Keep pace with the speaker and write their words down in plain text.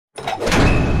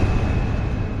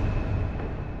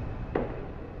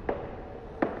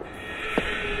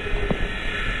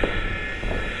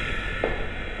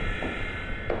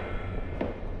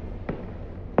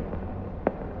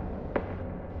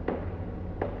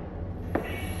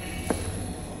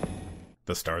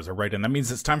The stars are right, and that means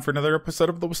it's time for another episode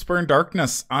of The Whisper in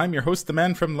Darkness. I'm your host, the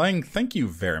Manfromleng. Thank you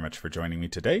very much for joining me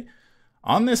today.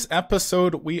 On this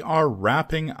episode, we are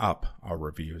wrapping up our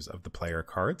reviews of the player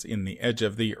cards in the Edge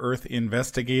of the Earth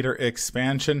Investigator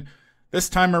Expansion. This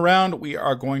time around, we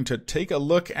are going to take a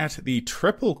look at the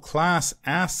triple class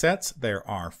assets. There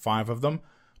are 5 of them: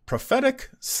 Prophetic,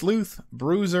 Sleuth,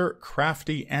 Bruiser,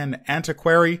 Crafty, and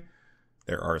Antiquary.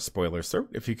 There are spoilers, so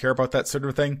if you care about that sort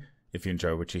of thing. If you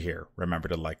enjoy what you hear, remember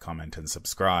to like, comment, and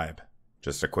subscribe.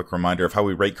 Just a quick reminder of how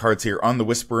we rate cards here on The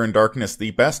Whisper in Darkness.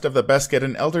 The best of the best get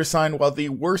an Elder Sign, while the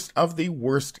worst of the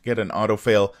worst get an Auto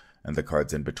Fail, and the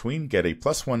cards in between get a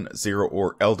 +1, 0,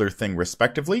 or Elder Thing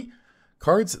respectively.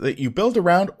 Cards that you build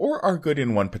around or are good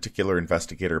in one particular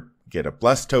investigator get a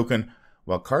Blessed token,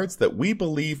 while cards that we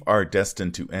believe are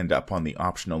destined to end up on the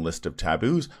optional list of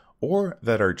taboos or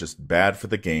that are just bad for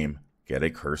the game get a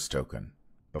Curse token.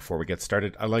 Before we get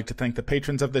started, I'd like to thank the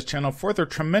patrons of this channel for their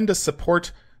tremendous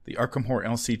support. The Arkham Horror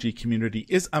LCG community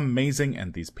is amazing,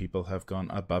 and these people have gone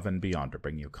above and beyond to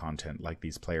bring you content like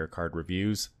these player card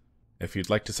reviews. If you'd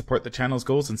like to support the channel's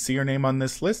goals and see your name on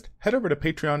this list, head over to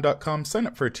patreon.com, sign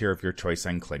up for a tier of your choice,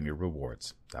 and claim your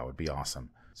rewards. That would be awesome.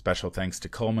 Special thanks to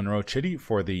Coleman Rochitty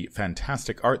for the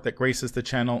fantastic art that graces the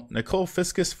channel, Nicole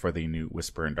Fiscus for the new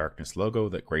Whisper in Darkness logo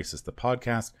that graces the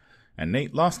podcast, and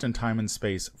Nate Lost in Time and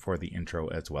Space for the intro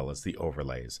as well as the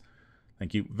overlays.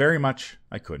 Thank you very much.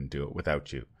 I couldn't do it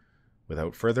without you.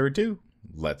 Without further ado,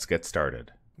 let's get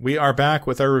started. We are back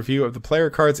with our review of the player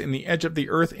cards in the Edge of the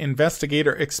Earth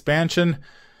Investigator Expansion.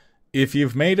 If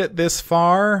you've made it this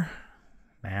far,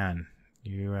 man,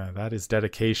 that is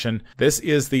dedication. This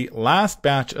is the last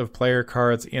batch of player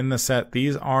cards in the set.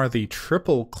 These are the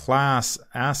triple class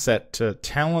asset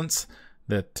talents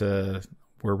that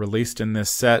were released in this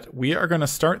set. We are going to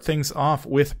start things off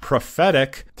with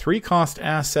Prophetic, 3-cost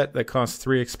asset that costs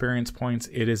 3 experience points.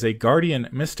 It is a Guardian,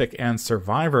 Mystic, and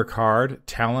Survivor card.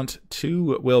 Talent,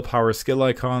 2 willpower skill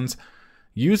icons.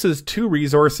 Uses 2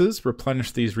 resources.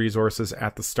 Replenish these resources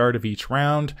at the start of each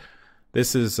round.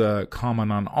 This is common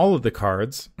on all of the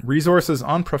cards. Resources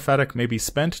on Prophetic may be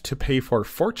spent to pay for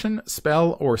Fortune,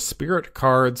 Spell, or Spirit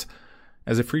cards.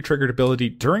 As a free triggered ability,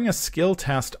 during a skill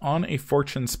test on a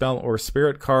Fortune, Spell, or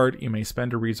Spirit card, you may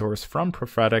spend a resource from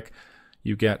Prophetic.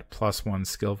 You get +1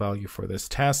 skill value for this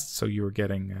test, so you are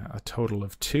getting a total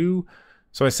of 2.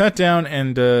 So I sat down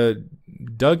and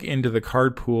dug into the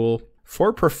card pool.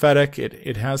 For Prophetic,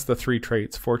 it has the 3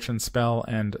 traits, Fortune, Spell,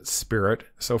 and Spirit.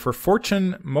 So for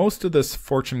Fortune, most of the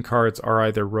Fortune cards are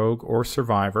either Rogue or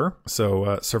Survivor.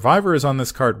 So Survivor is on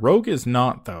this card. Rogue is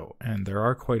not, though, and there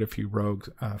are quite a few Rogue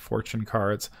Fortune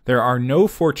cards. There are no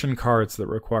Fortune cards that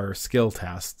require skill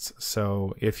tests.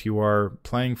 So if you are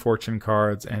playing Fortune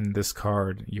cards and this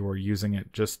card, you are using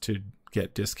it just to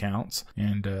get discounts.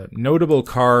 And notable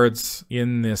cards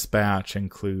in this batch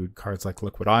include cards like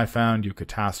Look What I Found, You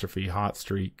Catastrophe, Hot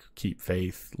Streak, Keep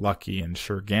Faith, Lucky, and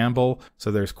Sure Gamble. So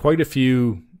there's quite a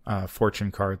few Fortune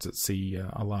cards that see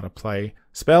a lot of play.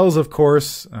 Spells, of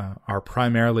course, are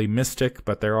primarily Mystic,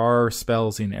 but there are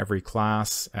spells in every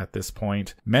class at this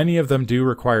point. Many of them do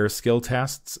require skill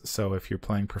tests, so if you're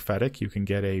playing Prophetic, you can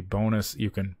get a bonus. You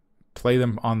can play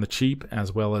them on the cheap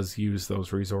as well as use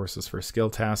those resources for skill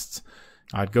tests.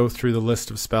 I'd go through the list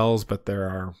of spells, but there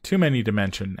are too many to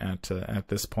mention at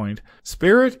this point.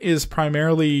 Spirit is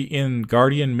primarily in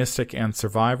Guardian, Mystic, and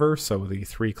Survivor, so the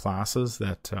 3 classes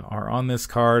that are on this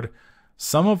card.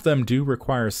 Some of them do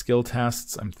require skill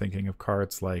tests. I'm thinking of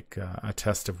cards like a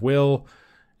Test of Will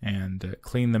and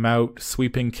Clean Them Out,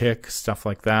 Sweeping Kick, stuff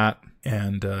like that.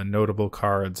 And notable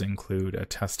cards include a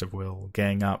Test of Will,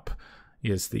 Gang Up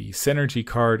is the synergy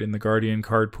card in the Guardian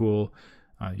card pool.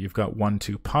 You've got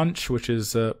 1-2 Punch, which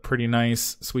is pretty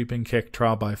nice. Sweeping Kick,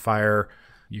 Trial by Fire.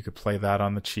 You could play that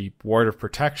on the cheap. Ward of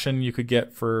Protection you could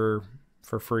get for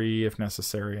free if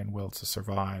necessary, and Will to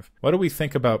Survive. What do we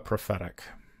think about Prophetic?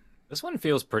 This one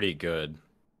feels pretty good.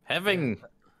 Having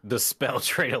the spell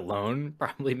trait alone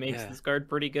probably makes this card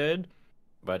pretty good.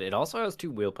 But it also has 2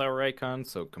 willpower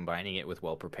icons, so combining it with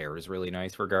Well Prepared is really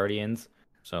nice for Guardians.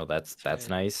 So that's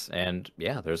nice. And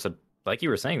yeah, there's like you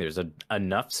were saying, there's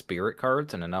enough Spirit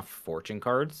cards and enough Fortune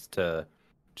cards to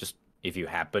just, if you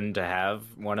happen to have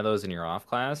one of those in your off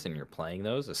class and you're playing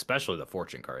those, especially the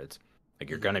Fortune cards, like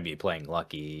you're going to be playing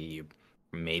Lucky, you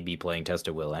may be playing Test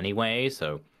of Will anyway,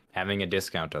 so having a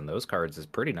discount on those cards is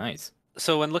pretty nice.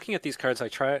 So when looking at these cards,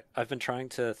 I've been trying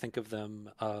to think of them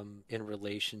in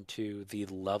relation to the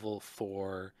level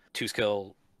 4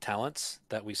 2-skill talents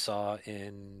that we saw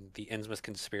in the Innsmouth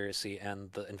Conspiracy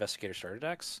and the Investigator starter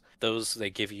decks. Those, they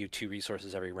give you 2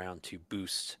 resources every round to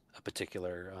boost a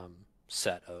particular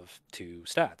set of 2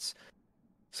 stats.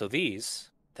 So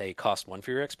these, they cost 1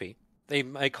 for your XP. They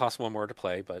might cost 1 more to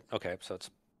play, but okay, so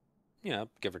it's,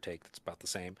 give or take, that's about the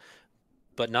same.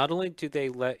 But not only do they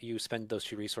let you spend those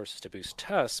 2 resources to boost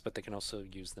tests, but they can also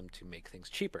use them to make things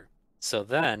cheaper. So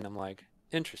then I'm like,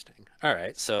 interesting. All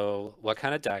right, so what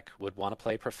kind of deck would want to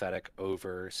play Prophetic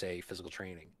over, say, Physical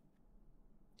Training?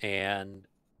 And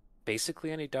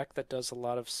basically any deck that does a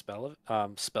lot of spell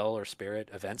or spirit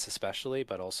events especially,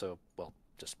 but also, well,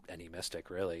 just any mystic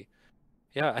really.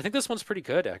 Yeah, I think this one's pretty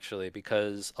good actually,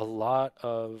 because a lot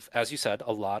of, as you said,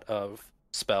 a lot of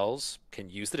spells can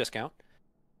use the discount.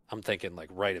 I'm thinking like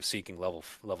Rite of Seeking level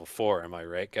 4, am I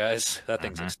right, guys? That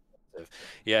thing's expensive.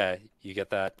 Yeah, you get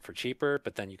that for cheaper,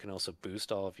 but then you can also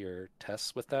boost all of your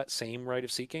tests with that same Rite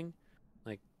of Seeking.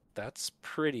 Like, that's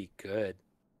pretty good,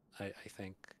 I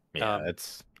think. Yeah,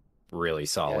 it's really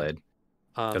solid.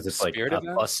 Because it's like Spirit a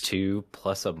events? +2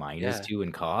 plus a -2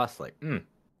 in cost. Like,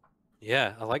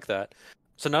 Yeah, I like that.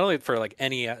 So not only for like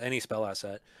any spell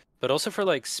asset, but also for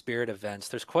like spirit events,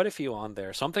 there's quite a few on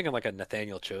there. So I'm thinking like a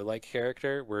Nathaniel Cho like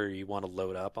character where you want to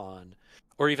load up on,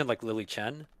 or even like Lily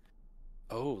Chen.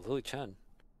 Oh, Lily Chen,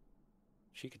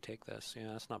 she could take this.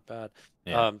 Yeah, that's not bad.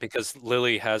 Yeah. Because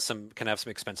Lily can have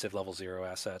some expensive level 0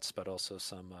 assets, but also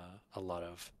a lot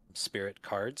of spirit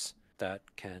cards that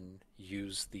can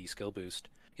use the skill boost.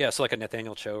 Yeah, so like a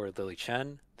Nathaniel Cho or Lily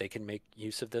Chen, they can make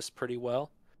use of this pretty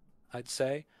well, I'd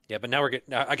say. Yeah, but now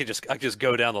I could just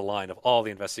go down the line of all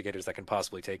the investigators that can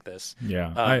possibly take this.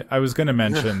 Yeah, I was going to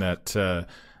mention that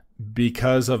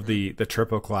because of the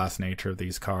triple class nature of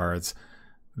these cards,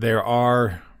 there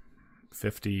are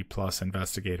 50 plus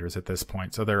investigators at this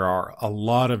point. So there are a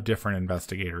lot of different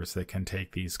investigators that can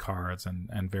take these cards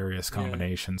and various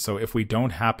combinations. So if we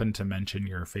don't happen to mention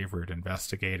your favorite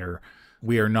investigator,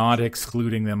 we are not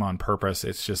excluding them on purpose.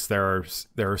 It's just there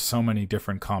are so many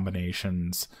different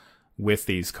combinations with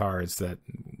these cards that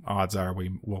odds are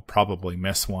we will probably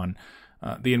miss one.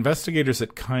 The investigators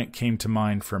that came to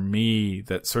mind for me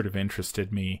that sort of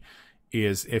interested me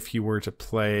is if you were to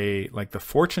play, like, the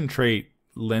fortune trait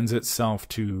lends itself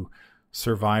to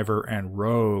survivor and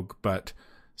rogue, but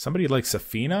somebody like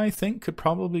Safina, I think, could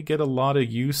probably get a lot of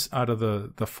use out of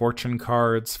the fortune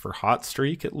cards for hot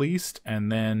streak at least, and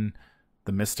then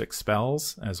the mystic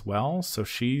spells as well. So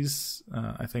she's,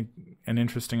 I think, an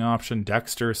interesting option.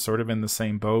 Dexter's sort of in the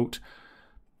same boat.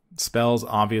 Spells,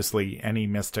 obviously, any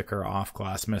mystic or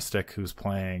off-class mystic who's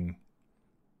playing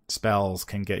spells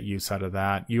can get use out of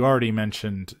that. You already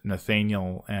mentioned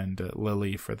Nathaniel and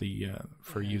Lily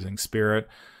for using spirit.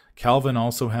 Calvin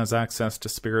also has access to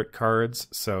spirit cards,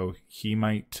 so he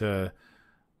might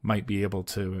be able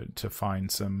to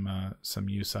find some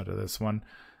use out of this one.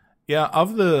 Yeah,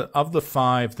 of the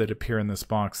 5 that appear in this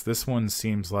box, this one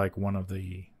seems like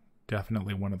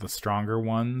definitely one of the stronger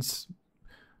ones,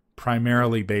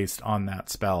 primarily based on that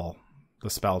the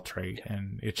spell trait,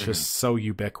 and it's just so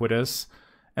ubiquitous.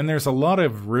 And there's a lot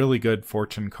of really good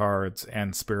fortune cards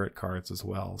and spirit cards as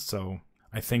well, so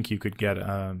I think you could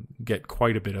get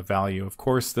quite a bit of value. Of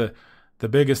course, the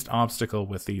biggest obstacle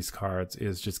with these cards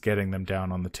is just getting them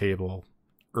down on the table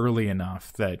early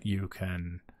enough that you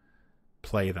can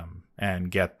play them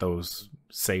and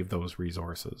save those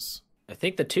resources. I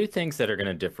think the 2 things that are going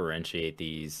to differentiate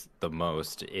these the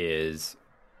most is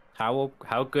how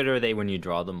good are they when you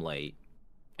draw them late.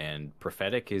 And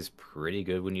Prophetic is pretty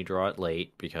good when you draw it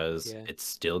late because it's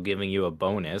still giving you a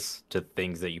bonus to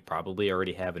things that you probably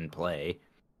already have in play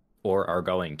or are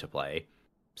going to play.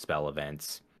 Spell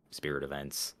events, spirit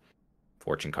events,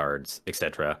 fortune cards,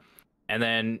 etc. And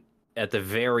then at the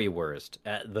very worst,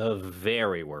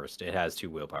 it has 2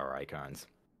 willpower icons.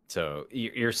 So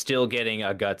you're still getting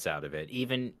a guts out of it.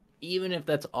 Even if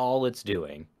that's all it's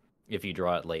doing, if you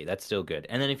draw it late, that's still good.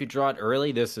 And then if you draw it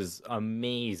early, this is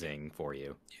amazing for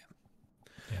you.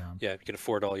 Yeah, you can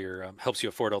afford all your helps you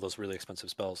afford all those really expensive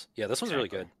spells. Yeah, this one's really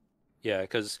good. Yeah,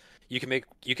 because you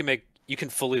can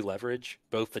fully leverage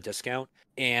both the discount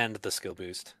and the skill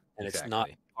boost, and it's not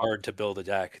hard to build a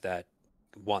deck that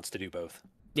wants to do both.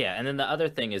 Yeah, and then the other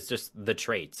thing is just the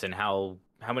traits and how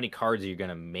many cards are you going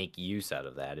to make use out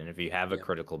of that. And if you have a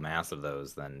critical mass of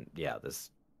those, then this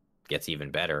gets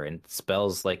even better. And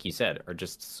spells, like you said, are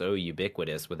just so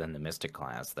ubiquitous within the Mystic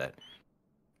class that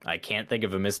I can't think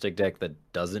of a Mystic deck that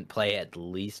doesn't play at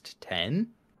least 10.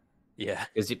 Yeah.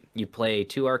 Because you play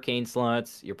 2 Arcane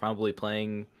slots, you're probably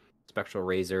playing Spectral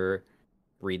Razor,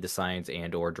 Read the Signs,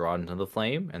 and or Draw into the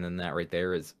Flame, and then that right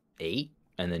there is 8.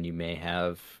 And then you may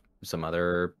have some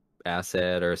other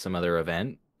asset or some other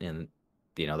event, and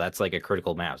that's like a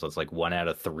critical mass. So it's like 1 out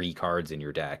of 3 cards in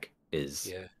your deck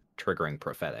is triggering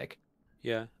Prophetic.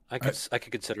 Yeah, I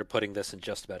could consider putting this in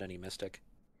just about any Mystic.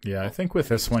 Yeah, I think with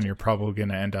this one, you're probably going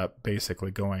to end up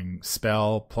basically going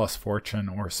spell plus fortune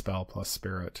or spell plus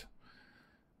spirit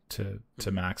to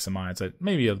maximize it.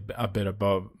 Maybe a bit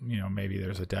above, maybe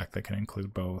there's a deck that can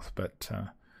include both. But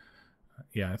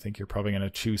yeah, I think you're probably going to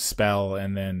choose spell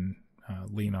and then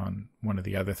lean on one of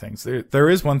the other things. There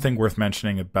is one thing worth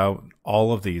mentioning about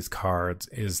all of these cards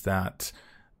is that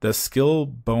the skill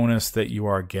bonus that you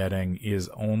are getting is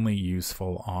only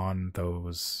useful on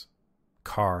those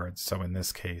cards. So in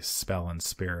this case, spell and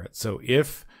spirit. So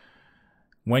if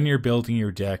when you're building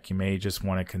your deck, you may just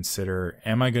want to consider,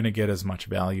 am I going to get as much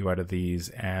value out of these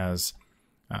as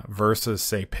versus,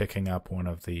 say, picking up one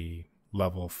of the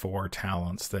level 4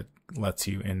 talents that lets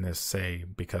you in this, say,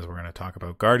 because we're going to talk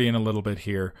about Guardian a little bit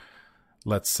here,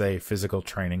 let's say physical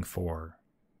training 4.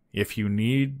 If you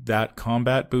need that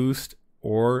combat boost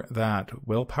or that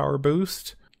willpower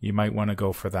boost, you might want to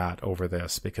go for that over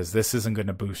this, because this isn't going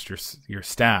to boost your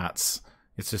stats.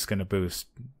 It's just going to boost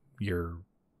your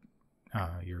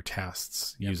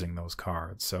tests using those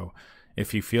cards. So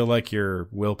if you feel like your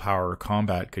willpower or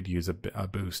combat could use a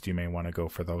boost, you may want to go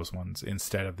for those ones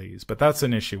instead of these. But that's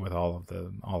an issue with all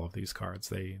of these cards.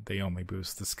 They only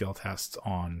boost the skill tests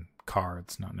on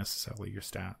cards, not necessarily your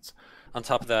stats. On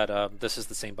top of that, this is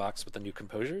the same box with the new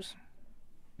composures.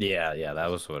 Yeah, that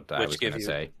was what I was going to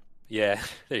say. Yeah,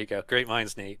 there you go. Great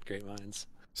minds, Nate. Great minds.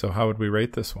 So how would we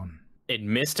rate this one?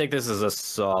 In Mystic, this is a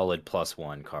solid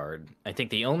 +1 card. I think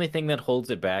the only thing that holds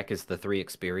it back is the 3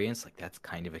 experience. Like, that's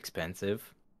kind of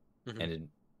expensive. Mm-hmm.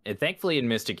 And thankfully in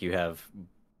Mystic, you have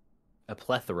a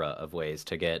plethora of ways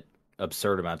to get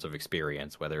absurd amounts of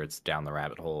experience, whether it's down the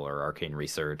rabbit hole or arcane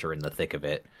research or in the thick of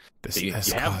it.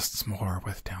 This costs more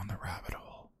with down the rabbit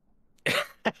hole.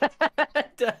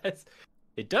 It does.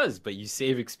 It does, but you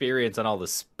save experience on all the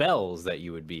spells that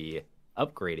you would be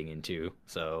upgrading into.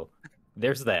 So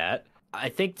there's that. I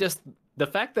think just the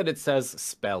fact that it says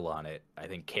spell on it, I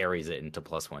think carries it into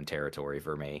 +1 territory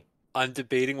for me. I'm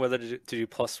debating whether to do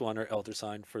 +1 or Elder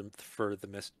Sign for the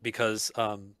Mystic, because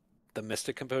the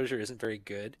Mystic Composure isn't very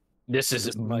good. This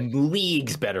is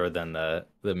leagues better than the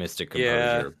Mystic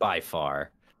Composure by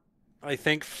far. I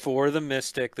think for the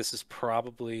Mystic, this is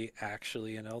probably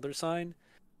actually an Elder Sign.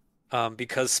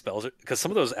 Because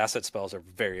some of those asset spells are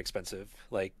very expensive,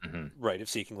 like Rite of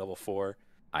Seeking level 4.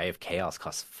 Eye of Chaos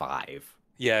costs 5.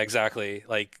 Yeah, exactly.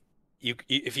 Like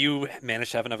if you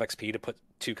manage to have enough XP to put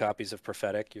 2 copies of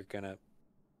Prophetic, you're gonna.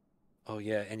 Oh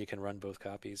yeah, and you can run both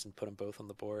copies and put them both on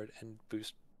the board and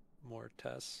boost more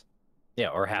tests. Yeah,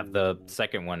 or have the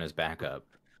second one as backup.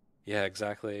 Yeah,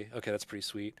 exactly. Okay, that's pretty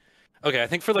sweet. Okay, I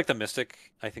think for like the Mystic,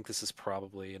 I think this is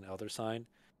probably an Elder Sign.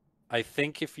 I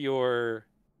think if you're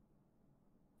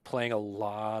playing a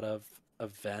lot of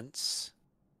events,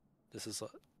 this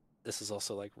is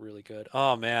also like really good.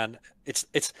 Oh man, it's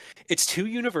too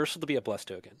universal to be a blessed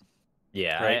token.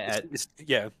 Yeah, right?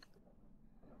 Yeah.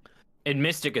 In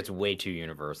Mystic, it's way too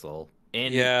universal.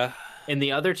 In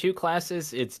the other 2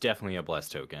 classes, it's definitely a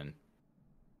blessed token.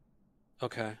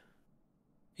 Okay.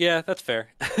 Yeah, that's fair.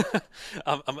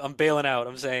 I'm bailing out.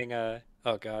 I'm saying,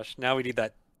 oh gosh, now we need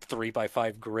that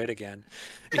 3x5 grid again,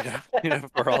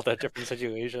 for all the different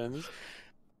situations.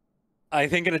 I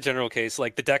think in a general case,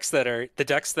 like the decks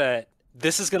that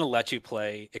this is going to let you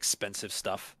play expensive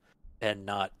stuff and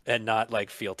not like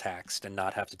feel taxed and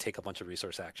not have to take a bunch of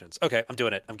resource actions. Okay, I'm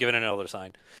doing it. I'm giving it an Elder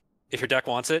Sign. If your deck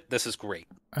wants it, this is great.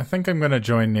 I think I'm going to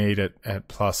join Nate at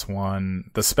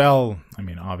 +1. The spell, I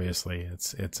mean, obviously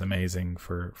it's amazing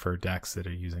for decks that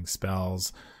are using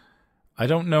spells. I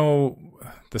don't know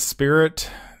the spirit.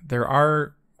 There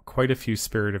are quite a few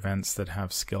spirit events that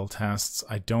have skill tests.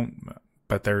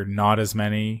 But they're not as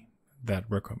many that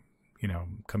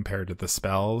compared to the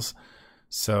spells.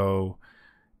 So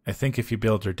I think if you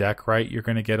build your deck right, you're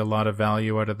going to get a lot of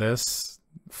value out of this.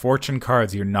 Fortune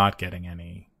cards, you're not getting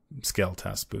any skill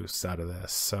test boosts out of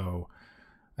this. So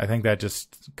I think that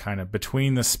just kind of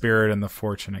between the spirit and the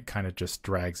fortune, it kind of just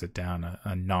drags it down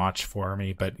a notch for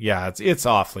me. But yeah, it's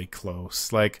awfully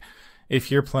close. Like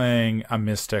if you're playing a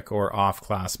Mystic or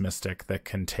off-class Mystic that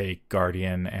can take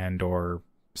Guardian and or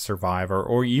Survivor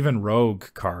or even Rogue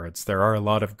cards, there are a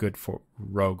lot of good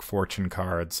Rogue Fortune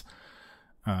cards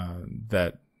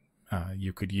that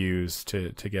you could use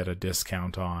to get a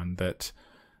discount on that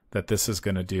this is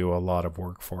going to do a lot of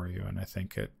work for you, and I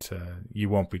think you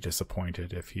won't be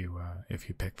disappointed if you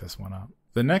pick this one up.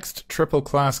 The next triple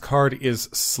class card is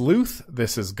Sleuth.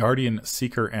 This is Guardian,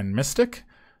 Seeker, and Mystic.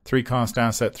 3 cost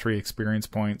asset, 3 experience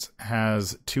points.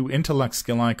 Has 2 intellect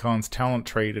skill icons, talent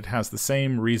trait. It has the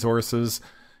same resources.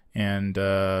 And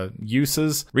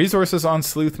uses. Resources on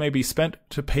Sleuth may be spent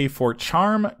to pay for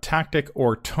Charm, Tactic,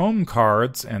 or Tome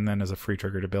cards, and then as a free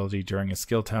triggered ability during a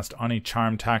skill test on a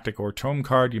Charm, Tactic, or Tome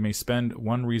card, you may spend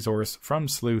 1 resource from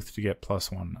Sleuth to get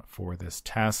 +1 for this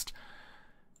test.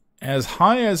 As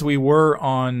high as we were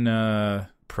on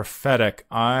Prophetic,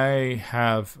 I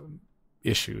have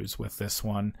issues with this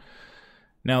one.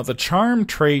 Now, the Charm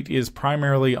trait is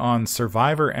primarily on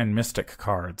Survivor and Mystic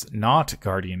cards, not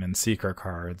Guardian and Seeker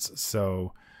cards.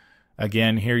 So,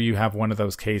 again, here you have one of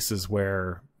those cases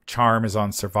where Charm is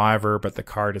on Survivor, but the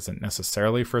card isn't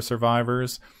necessarily for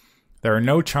Survivors. There are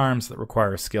no Charms that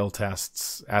require skill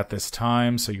tests at this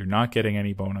time, so you're not getting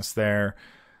any bonus there.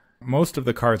 Most of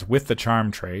the cards with the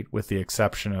Charm trait, with the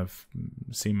exception of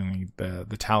seemingly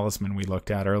the Talisman we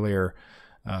looked at earlier,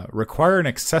 require an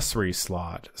accessory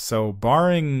slot. So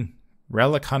barring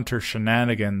Relic Hunter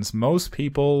shenanigans, most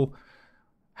people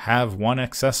have one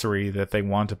accessory that they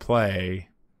want to play,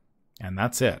 and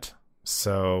that's it.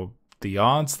 So the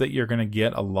odds that you're going to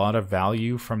get a lot of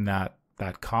value from that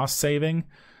cost saving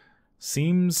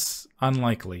seems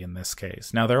unlikely in this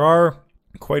case. Now, there are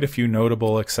quite a few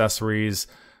notable accessories: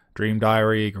 Dream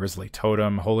Diary, Grizzly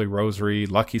Totem, Holy Rosary,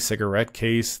 Lucky Cigarette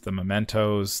Case, the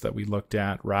Mementos that we looked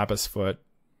at, Rabbit's Foot,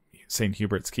 St.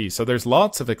 Hubert's Key. So there's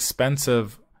lots of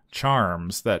expensive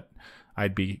charms that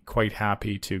I'd be quite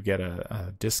happy to get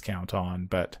a discount on,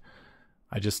 but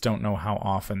I just don't know how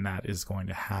often that is going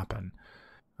to happen.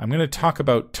 I'm going to talk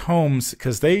about tomes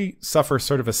because they suffer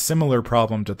sort of a similar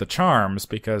problem to the charms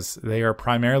because they are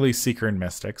primarily Seeker and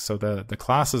Mystic, so the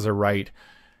classes are right.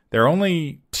 There are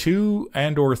only 2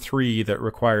 and or 3 that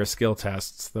require skill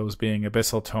tests, those being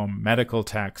Abyssal Tome, Medical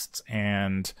Texts,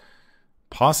 and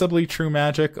possibly True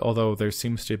Magic, although there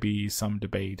seems to be some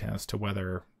debate as to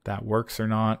whether that works or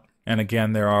not. And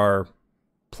again, there are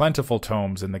plentiful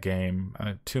tomes in the game,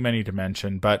 too many to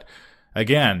mention, but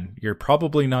again, you're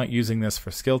probably not using this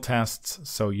for skill tests,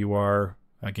 so you are,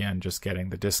 again, just getting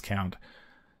the discount.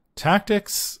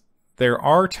 Tactics, there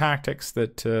are tactics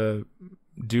that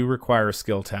do require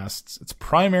skill tests. It's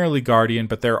primarily Guardian,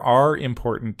 but there are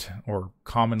important or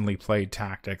commonly played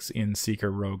tactics in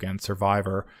Seeker, Rogue, and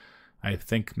Survivor. I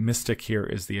think Mystic here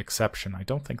is the exception. I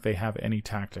don't think they have any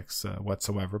tactics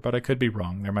whatsoever, but I could be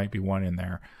wrong. There might be one in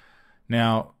there.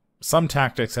 Now, some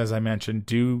tactics, as I mentioned,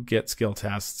 do get skill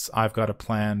tests. I've got a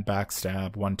plan,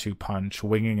 backstab, 1-2 punch,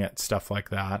 winging it, stuff like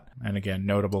that. And again,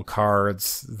 notable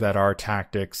cards that are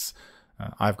tactics.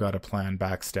 I've got a plan,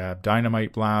 backstab,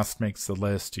 dynamite blast makes the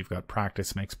list. You've got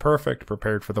practice makes perfect,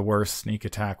 prepared for the worst, sneak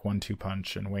attack, 1-2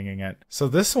 punch, and winging it. So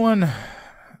this one,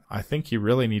 I think you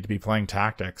really need to be playing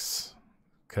tactics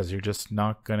because you're just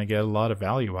not going to get a lot of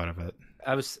value out of it.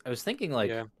 I was thinking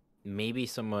maybe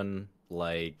someone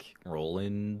like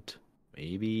Roland,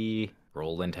 maybe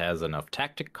Roland has enough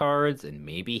tactic cards and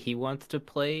maybe he wants to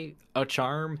play a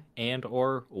charm and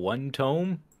or 1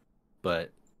 tome,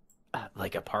 but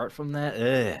apart from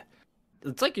that,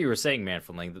 it's like you were saying,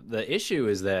 Manfromleng, the issue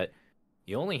is that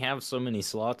you only have so many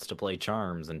slots to play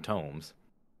charms and tomes.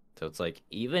 So it's like,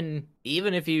 even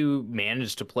if you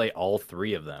manage to play all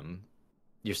 3 of them,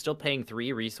 you're still paying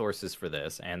 3 resources for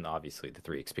this, and obviously the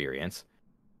 3 experience,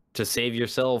 to save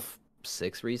yourself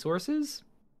 6 resources?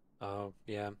 Oh,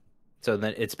 yeah. So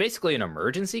then it's basically an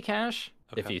emergency cache,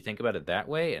 if you think about it that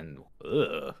way, and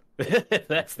if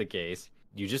that's the case,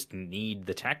 you just need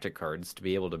the tactic cards to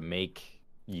be able to make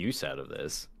use out of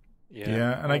this.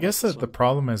 Yeah, and I guess that the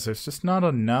problem is there's just not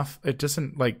enough. It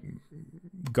doesn't,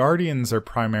 Guardians are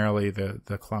primarily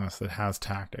the class that has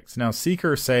tactics. Now,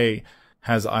 Seeker, say,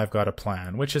 has I've Got a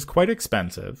Plan, which is quite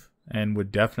expensive and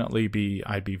would definitely be,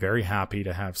 I'd be very happy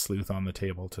to have Sleuth on the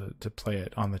table to play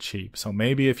it on the cheap. So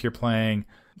maybe if you're playing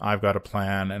I've Got a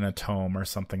Plan and a tome or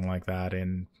something like that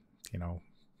in,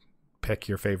 pick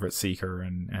your favorite Seeker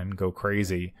and go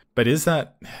crazy. But is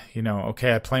that,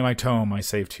 okay, I play my tome, I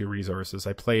save 2 resources.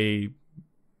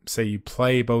 Say you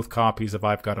play both copies of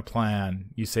I've Got a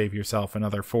Plan, you save yourself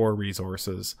another 4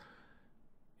 resources.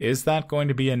 Is that going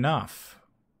to be enough?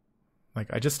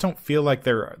 I just don't feel like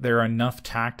there are enough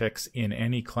tactics in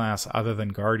any class other than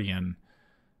Guardian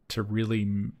to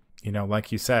really,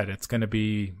 like you said, it's going to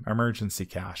be emergency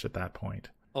cache at that point.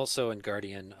 Also in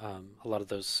Guardian, a lot of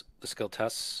the skill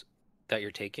tests that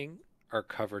you're taking are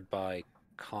covered by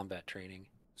combat training.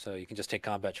 So you can just take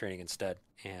combat training instead.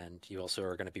 And you also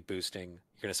are going to be boosting,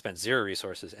 you're going to spend 0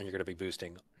 resources and you're going to be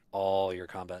boosting all your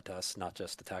combat tests, not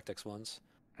just the tactics ones.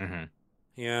 Mm-hmm.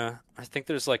 Yeah, I think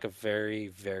there's a very,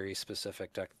 very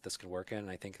specific deck that this could work in.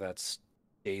 I think that's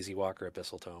Daisy Walker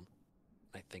Abyssal Tome.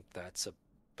 I think that's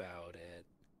about it.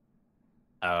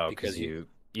 Oh, because you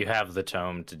have the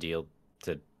tome to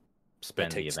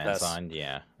spend the takes events less. on.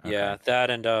 Yeah. Yeah, that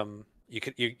and you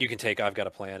can take I've Got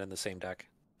a Plan in the same deck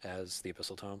as the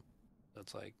Abyssal Tome.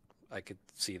 That's like I could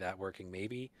see that working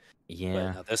maybe. Yeah.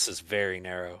 But no, this is very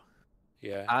narrow.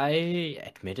 Yeah. I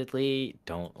admittedly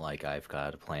don't like I've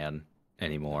Got a Plan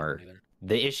anymore. Neither.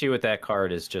 The issue with that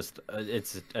card is just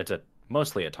it's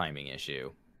mostly a timing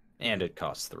issue, and it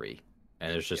costs 3.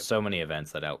 And there's just so many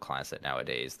events that outclass it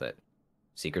nowadays that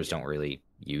Seekers don't really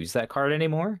use that card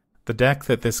anymore. The deck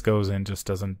that this goes in just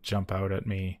doesn't jump out at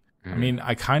me. I mean,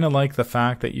 I kind of like the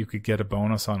fact that you could get a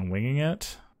bonus on winging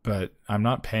it, but I'm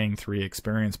not paying 3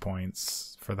 experience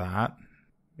points for that.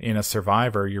 In a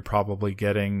Survivor, you're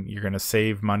going to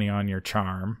save money on your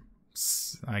charm.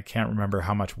 I can't remember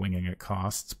how much winging it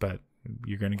costs, but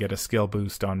you're going to get a skill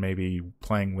boost on maybe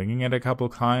playing winging it a couple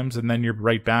of times, and then you're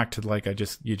right back to like,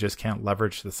 you just can't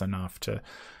leverage this enough to,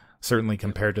 certainly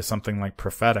compared to something like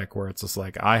Prophetic, where it's just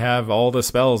like, I have all the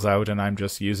spells out and I'm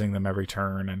just using them every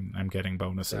turn and I'm getting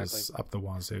bonuses up the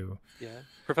wazoo. Yeah.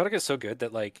 Prophetic is so good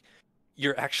that like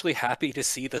you're actually happy to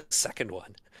see the second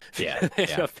one. Yeah.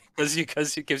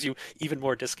 because it gives you even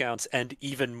more discounts and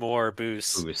even more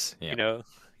boosts. Yeah. You know,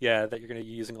 that you're going to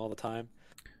be using all the time.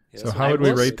 Yeah, so how would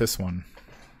we rate this one?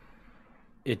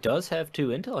 It does have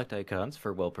 2 intellect icons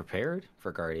for well prepared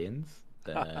for Guardians.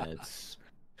 That's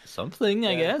something,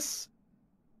 I guess.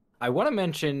 I want to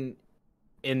mention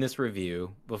in this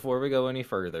review, before we go any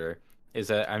further, is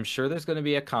that I'm sure there's going to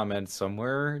be a comment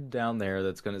somewhere down there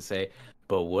that's going to say,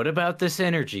 but what about the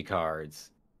synergy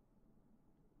cards?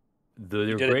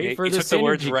 They're great for the synergy. You took the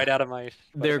words right out of my...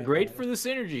 They're great for the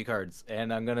synergy cards.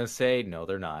 And I'm going to say, no,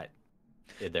 they're not.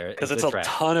 Because it's a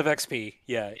ton of XP.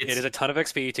 Yeah, it is a ton of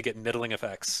XP to get middling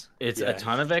effects. It's a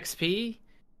ton of XP.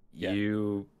 Yeah.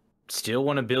 You still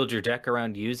want to build your deck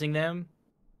around using them.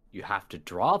 You have to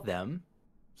draw them.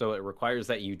 So it requires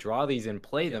that you draw these and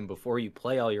play them before you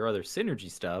play all your other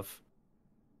synergy stuff.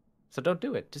 So don't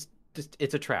do it. Just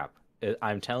it's a trap.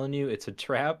 I'm telling you, it's a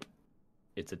trap.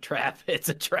 It's a trap. It's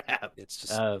a trap. It's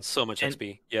just so much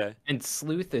XP. Yeah. And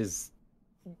Sleuth is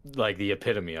like the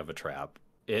epitome of a trap.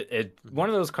 One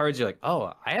of those cards you're like,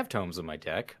 oh, I have tomes in my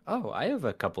deck. Oh, I have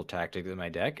a couple tactics in my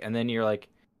deck. And then you're like,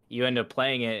 you end up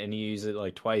playing it and you use it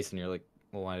like twice and you're like,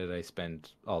 well, why did I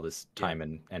spend all this time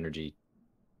and energy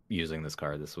using this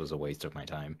card? This was a waste of my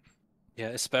time. Yeah,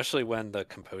 especially when the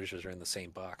composures are in the same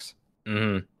box.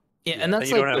 Mm-hmm. Yeah, and that's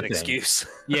you like don't have an thing. excuse.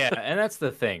 Yeah, and that's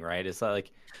the thing, right? It's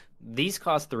like these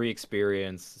cost 3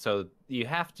 experience, so you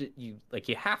have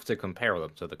to compare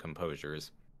them to the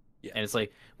composures. Yeah. And it's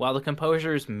like, while the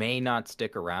composures may not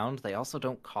stick around, they also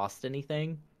don't cost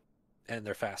anything. And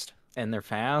they're fast.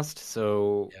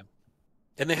 So... Yeah.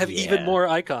 And they have even more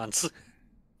icons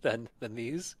than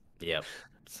these. Yep.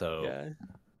 So,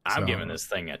 I'm giving this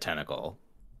thing a tentacle.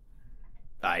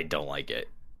 I don't like it.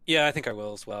 Yeah, I think I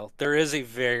will as well. There is a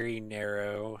very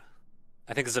narrow...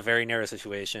 I think it's a very narrow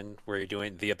situation where you're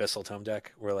doing the Abyssal Tome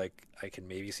deck, where, like, I can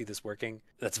maybe see this working.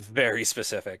 That's very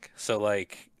specific. So,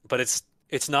 like... But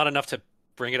it's not enough to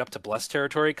bring it up to Blessed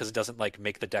territory, because it doesn't, like,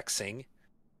 make the deck sing.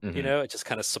 Mm-hmm. You know? It just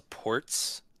kind of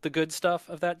supports the good stuff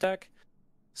of that deck.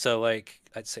 So, like,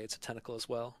 I'd say it's a tentacle as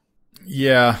well.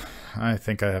 Yeah, I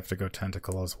think I have to go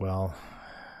tentacle as well.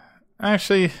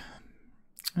 Actually,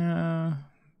 yeah,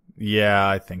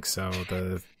 I think so.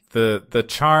 The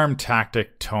charm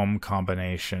tactic tome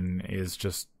combination is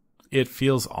just, it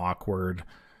feels awkward.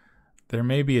 There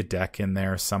may be a deck in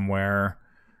there somewhere,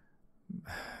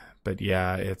 but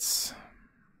yeah, it's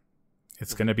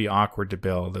going to be awkward to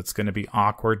build. It's going to be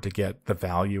awkward to get the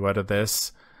value out of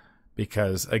this,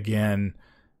 because again,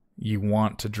 you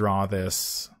want to draw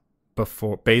this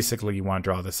basically you want to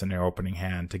draw this in your opening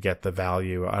hand to get the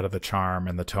value out of the charm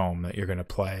and the tome that you're going to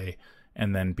play,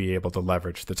 and then be able to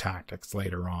leverage the tactics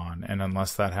later on. And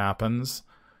unless that happens,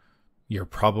 you're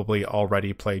probably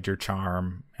already played your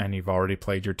charm and you've already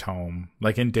played your tome.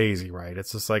 Like in Daisy, right?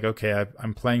 It's just like, okay,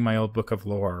 I'm playing my old Book of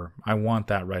Lore. I want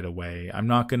that right away. I'm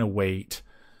not going to wait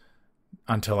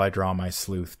until I draw my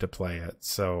Sleuth to play it.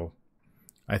 So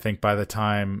I think by the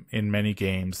time in many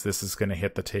games, this is going to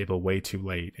hit the table way too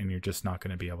late, and you're just not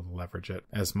going to be able to leverage it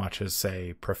as much as,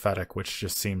 say, Prophetic, which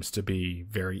just seems to be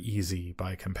very easy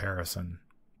by comparison.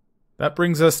 That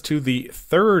brings us to the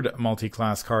third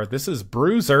multi-class card. This is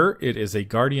Bruiser. It is a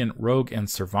Guardian, Rogue, and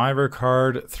Survivor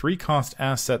card. 3-cost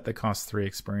asset that costs 3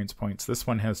 experience points. This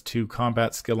one has 2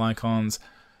 combat skill icons.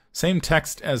 Same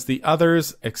text as the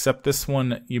others, except this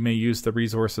one you may use the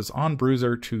resources on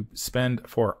Bruiser to spend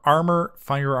for armor,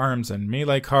 firearms, and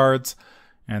melee cards.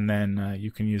 And then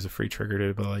you can use a free triggered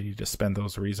ability to spend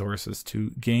those resources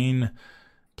to gain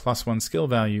 +1 skill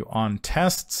value on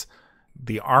tests.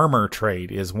 the armor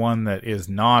trait is one that is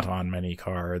not on many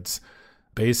cards.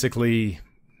 Basically,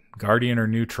 Guardian or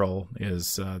Neutral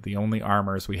is the only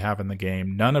armors we have in the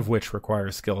game, none of which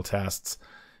require skill tests.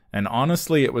 And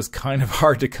honestly, it was kind of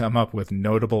hard to come up with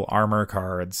notable armor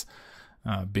cards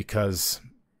because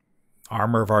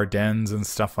Armor of Ardennes and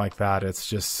stuff like that, it's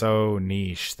just so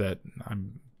niche that I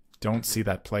don't see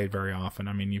that played very often.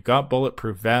 I mean, you've got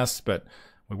Bulletproof Vest, but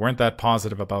we weren't that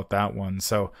positive about that one.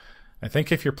 So I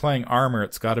think if you're playing armor,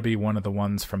 it's got to be one of the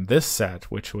ones from this set,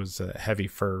 which was Heavy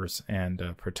Furs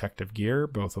and Protective Gear,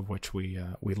 both of which we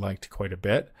liked quite a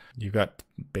bit. You've got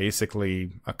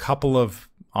basically a couple of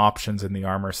options in the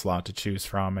armor slot to choose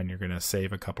from, and you're going to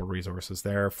save a couple resources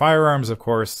there. Firearms, of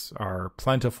course, are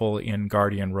plentiful in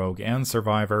Guardian, Rogue, and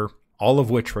Survivor, all of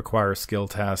which require skill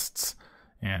tests,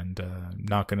 and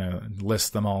not going to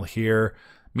list them all here.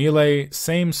 Melee,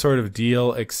 same sort of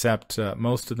deal, except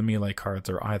most of the melee cards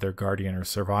are either Guardian or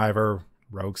Survivor.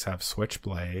 Rogues have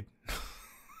Switchblade,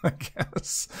 I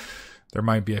guess. There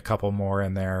might be a couple more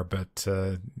in there, but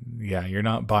yeah, you're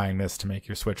not buying this to make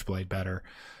your Switchblade better.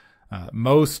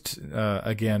 Most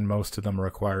of them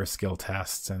require skill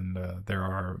tests, and there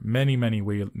are many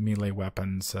melee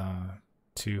weapons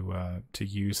to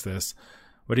use this.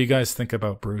 What do you guys think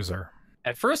about Bruiser?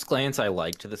 At first glance, I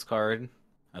liked this card.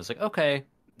 I was like, okay,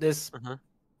 this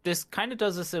kind of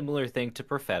does a similar thing to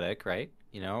Prophetic, right?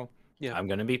 You know, Yeah. I'm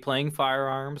going to be playing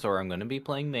firearms, or I'm going to be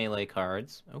playing melee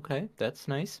cards. Okay, that's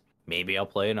nice. Maybe I'll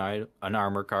play an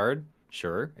armor card.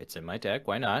 Sure, it's in my deck.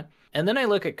 Why not? And then I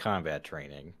look at combat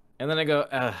training. And then I go,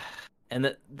 ugh.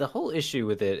 And the whole issue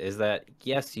with it is that,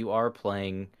 yes, you are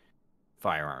playing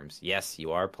firearms. Yes,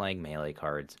 you are playing melee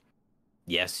cards.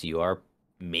 Yes, you are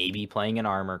maybe playing an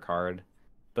armor card.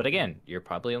 But again, you're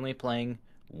probably only playing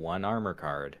one armor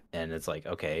card. And it's like,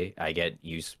 okay, I get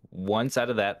use one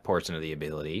set of that portion of the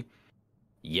ability.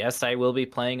 Yes, I will be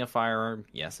playing a firearm.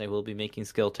 Yes, I will be making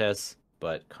skill tests.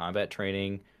 But combat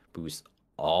training boosts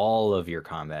all of your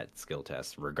combat skill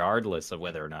tests, regardless of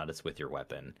whether or not it's with your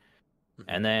weapon.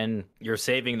 And then you're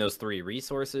saving those 3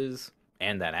 resources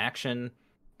and that action.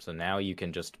 So now you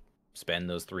can just spend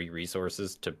those 3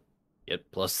 resources to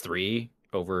get +3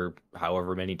 over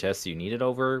however many tests you need it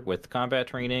over with combat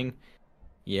training.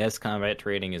 Yes, combat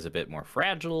training is a bit more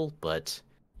fragile, but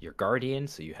you're Guardian,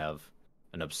 so you have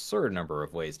an absurd number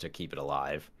of ways to keep it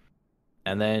alive.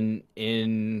 And then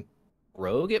in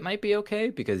Rogue, it might be okay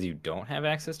because you don't have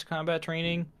access to combat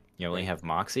training. You only have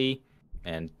Moxie.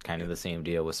 And kind of the same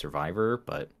deal with Survivor,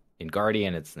 but in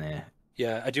Guardian, it's nah.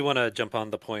 Yeah, I do want to jump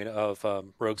on the point of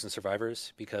rogues and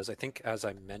survivors, because I think, as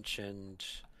I mentioned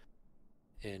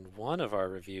in one of our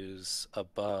reviews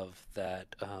above,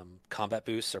 that combat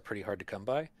boosts are pretty hard to come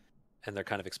by, and they're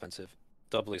kind of expensive,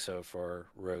 doubly so for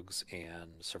rogues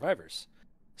and survivors.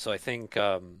 So I think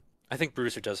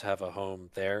Bruiser does have a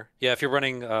home there. Yeah, if you're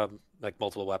running like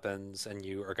multiple weapons and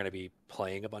you are going to be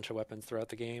playing a bunch of weapons throughout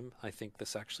the game, I think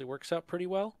this actually works out pretty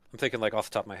well. I'm thinking, like,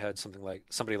 off the top of my head,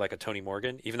 somebody like a Tony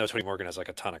Morgan, even though Tony Morgan has like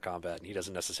a ton of combat and he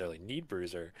doesn't necessarily need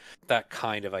Bruiser. That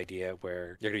kind of idea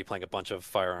where you're going to be playing a bunch of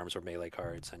firearms or melee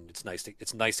cards, and it's nice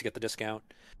to get the discount,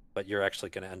 but you're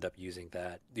actually going to end up using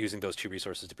those 2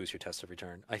 resources to boost your test every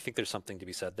turn. I think there's something to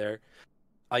be said there.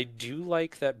 I do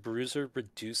like that Bruiser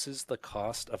reduces the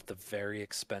cost of the very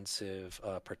expensive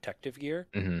protective gear.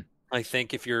 Mm-hmm. I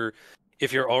think if you're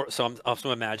so I'm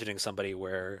also imagining somebody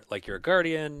where, like, you're a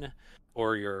Guardian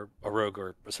or you're a Rogue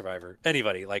or a Survivor,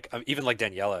 anybody, like even like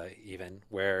Daniela, even,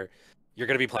 where you're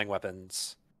going to be playing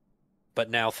weapons, but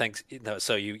now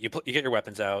so you get your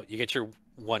weapons out, you get your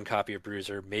 1 copy of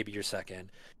Bruiser, maybe your second.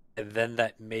 And then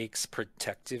that makes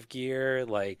protective gear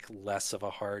like less of a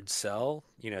hard sell,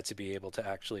 to be able to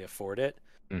actually afford it.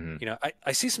 Mm-hmm.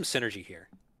 I see some synergy here,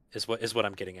 is what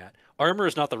I'm getting at. Armor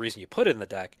is not the reason you put it in the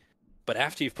deck, but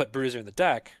after you've put Bruiser in the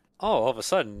deck, all of a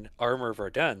sudden, Armor of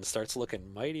Ardennes starts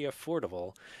looking mighty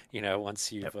affordable.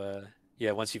 Once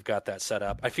you've got that set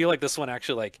up. I feel like this one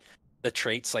actually, like, the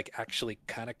traits like actually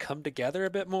kind of come together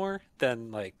a bit more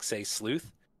than, like, say,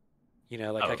 Sleuth.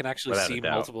 I can actually see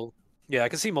multiple. Yeah, I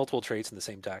can see multiple traits in the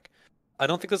same deck. I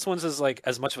don't think this one's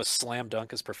as much of a slam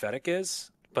dunk as Prophetic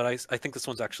is, but I think this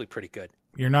one's actually pretty good.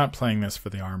 You're not playing this for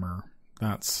the armor.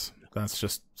 That's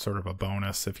just sort of a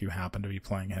bonus if you happen to be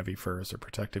playing Heavy Furs or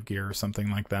Protective Gear or something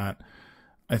like that.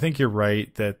 I think you're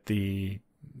right that the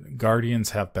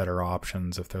Guardians have better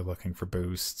options if they're looking for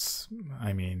boosts.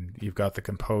 I mean, you've got the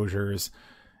Composures.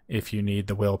 If you need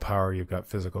the willpower, you've got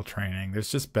physical training.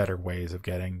 There's just better ways of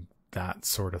getting that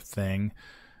sort of thing.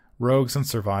 Rogues and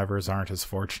Survivors aren't as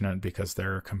fortunate because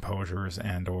their Composures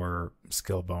and or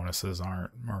skill bonuses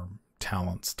or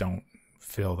talents don't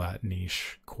fill that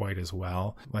niche quite as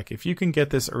well. Like, if you can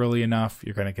get this early enough,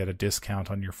 you're going to get a discount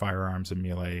on your firearms and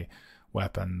melee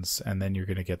weapons, and then you're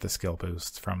going to get the skill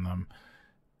boosts from them.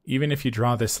 Even if you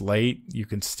draw this late, you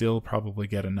can still probably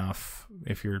get enough.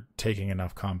 If you're taking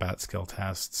enough combat skill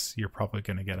tests, you're probably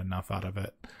going to get enough out of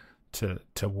it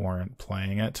to warrant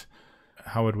playing it.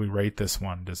 How would we rate this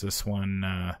one? Does this one...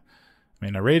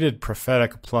 I rated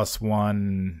Prophetic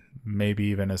 +1, maybe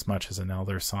even as much as an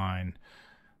Elder Sign.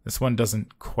 This one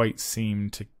doesn't quite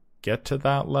seem to get to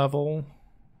that level.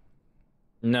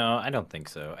 No, I don't think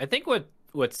so. I think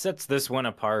what sets this one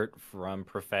apart from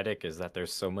Prophetic is that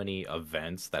there's so many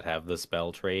events that have the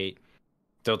spell trait.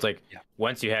 So it's like,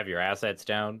 once you have your assets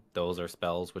down, those are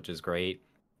spells, which is great.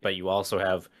 But you also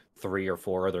have 3 or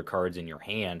 4 other cards in your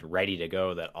hand ready to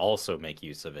go that also make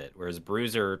use of it. Whereas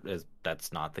Bruiser,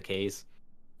 that's not the case.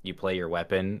 You play your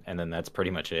weapon, and then that's pretty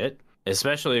much it.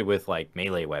 Especially with like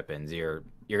melee weapons, you're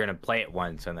gonna play it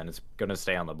once, and then it's gonna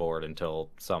stay on the board until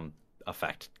some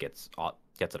effect gets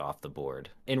it off the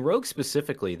board. In Rogue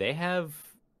specifically, they have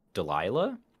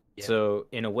Delilah. Yeah. So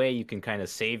in a way, you can kind of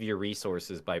save your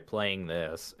resources by playing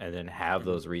this, and then have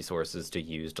those resources to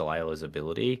use Delilah's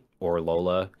ability, or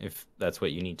Lola, if that's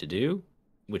what you need to do,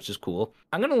 which is cool.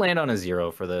 I'm gonna land on a 0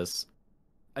 for this.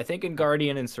 I think in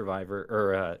Guardian and Survivor,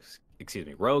 or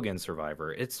Rogue and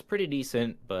Survivor, it's pretty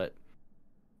decent, but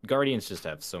Guardians just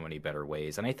have so many better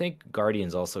ways. And I think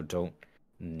Guardians also don't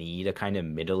need a kind of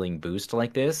middling boost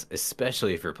like this,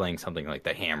 especially if you're playing something like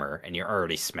the Hammer and you're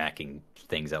already smacking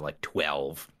things at like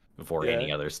 12 before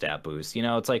any other stat boost. You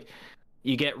know, it's like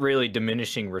you get really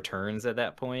diminishing returns at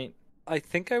that point. I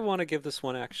think I want to give this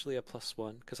one actually a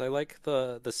 +1 because I like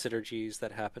the synergies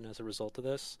that happen as a result of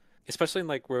this. Especially in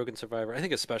like Rogue and Survivor. I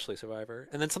think especially Survivor.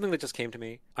 And then something that just came to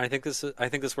me. I think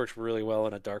this works really well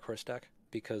in a Dark Horse deck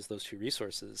because those 2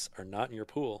 resources are not in your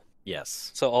pool.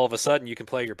 Yes. So all of a sudden you can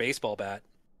play your baseball bat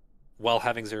while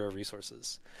having 0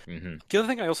 resources. Mm-hmm. The other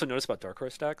thing I also noticed about Dark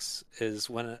Horse decks is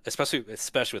when, especially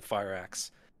with Fire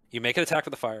Axe, you make an attack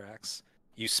with the Fire Axe,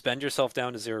 you spend yourself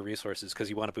down to 0 resources because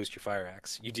you want to boost your Fire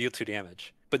Axe. You deal 2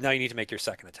 damage, but now you need to make your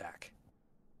second attack,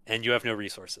 and you have no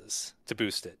resources to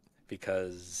boost it.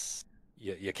 Because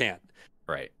you can't.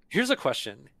 Right. Here's a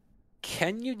question.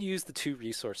 Can you use the 2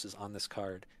 resources on this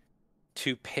card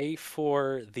to pay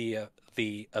for the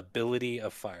ability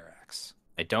of Fire Axe?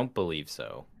 I don't believe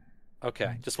so.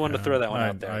 Okay. Just wanted to throw that one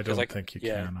out there. I don't think you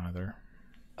can either.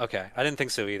 Okay. I didn't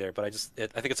think so either, but I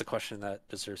think it's a question that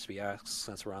deserves to be asked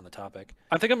since we're on the topic.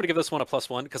 I think I'm going to give this one a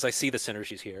 +1 because I see the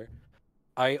synergies here.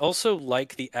 I also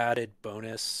like the added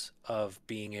bonus of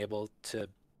being able to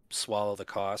swallow the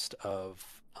cost of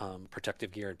protective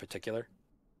gear in particular.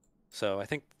 So I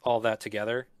think all that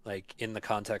together, like in the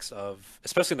context of,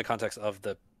 especially in the context of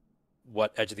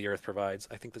what Edge of the Earth provides,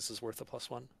 I think this is worth a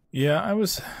 +1. Yeah, I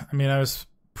was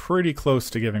pretty close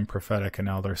to giving Prophetic an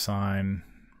Elder Sign,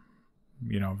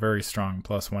 very strong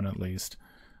 +1 at least.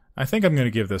 I think I'm going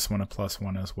to give this one a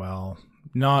 +1 as well.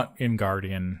 Not in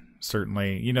Guardian,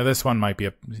 certainly. This one might be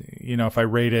if I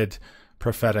rated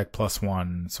Prophetic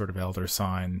 +1, sort of Elder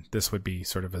Sign, this would be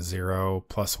sort of a 0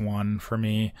 +1 for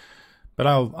me. But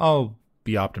I'll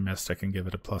be optimistic and give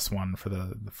it a +1 for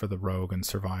the Rogue and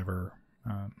Survivor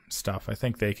stuff. I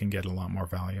think they can get a lot more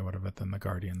value out of it than the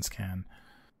Guardians can.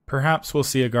 Perhaps we'll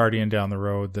see a Guardian down the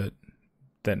road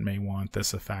that may want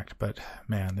this effect, but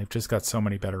man, they've just got so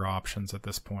many better options at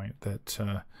this point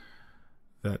that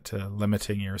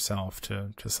limiting yourself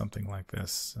to something like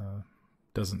this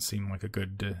doesn't seem like a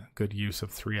good use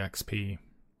of 3 XP.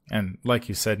 And like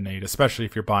you said, Nate, especially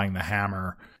if you're buying the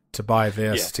Hammer, to buy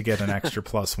this to get an extra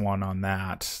 +1 on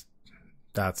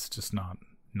that's just not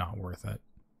worth it.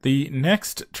 The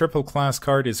next triple class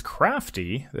card is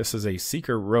Crafty. This is a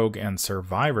Seeker, Rogue, and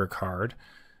Survivor card.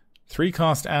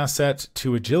 3-cost asset,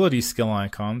 2 agility skill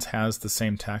icons, has the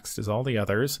same text as all the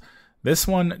others. This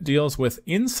one deals with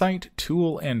Insight,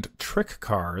 Tool, and Trick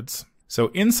cards. So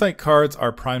Insight cards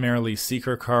are primarily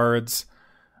Seeker cards.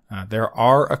 There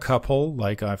are a couple,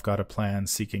 like I've Got a Plan,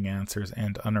 Seeking Answers,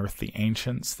 and Unearth the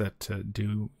Ancients, that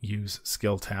do use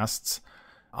skill tests.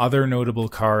 Other notable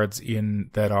cards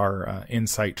that are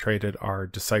Insight traded are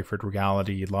Deciphered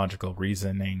Reality, Logical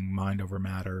Reasoning, Mind Over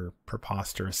Matter,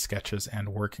 Preposterous Sketches, and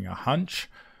Working a Hunch.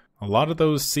 A lot of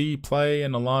those see play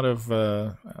in a lot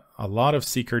of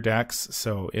Seeker decks,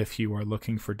 so if you are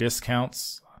looking for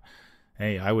discounts,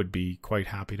 hey, I would be quite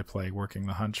happy to play Working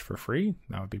the Hunch for free.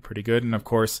 That would be pretty good. And of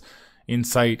course,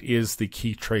 Insight is the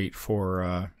key trait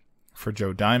for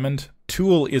Joe Diamond.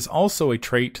 Tool is also a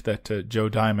trait that Joe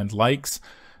Diamond likes.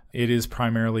 It is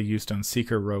primarily used on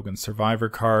Seeker, Rogue, and Survivor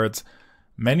cards.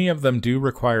 Many of them do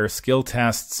require skill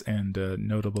tests, and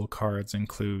notable cards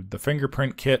include the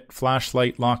Fingerprint Kit,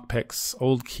 Flashlight, Lockpicks,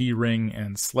 Old Keyring,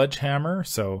 and Sledgehammer.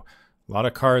 So a lot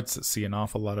of cards that see an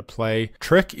awful lot of play.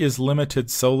 Trick is limited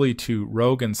solely to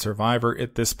Rogue and Survivor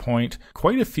at this point.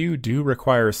 Quite a few do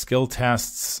require skill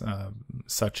tests,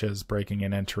 such as Breaking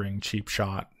and Entering, Cheap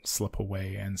Shot, Slip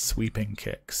Away, and Sweeping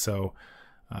Kick. So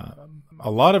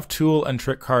a lot of tool and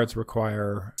trick cards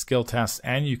require skill tests,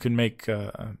 and you can make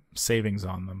savings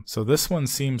on them. So this one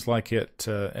seems like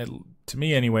to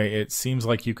me anyway, it seems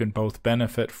like you can both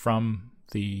benefit from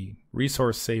the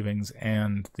resource savings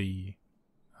and the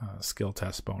skill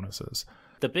test bonuses.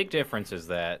 The big difference is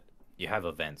that you have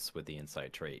events with the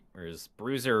insight trait, whereas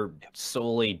Bruiser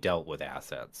solely dealt with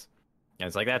assets. And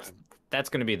it's like that's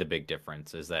going to be the big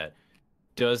difference, is that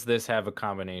does this have a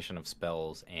combination of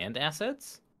spells and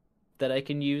assets that I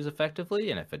can use effectively?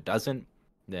 And if it doesn't,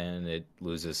 then it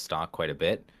loses stock quite a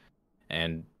bit.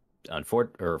 And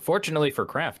fortunately for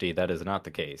Crafty, that is not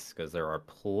the case, because there are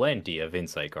plenty of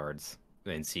insight cards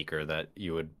in Seeker that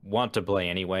you would want to play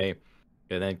anyway.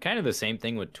 And then kind of the same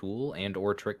thing with tool and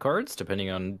or trick cards, depending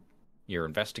on your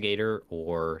investigator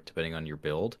or depending on your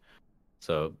build.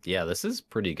 So yeah, this is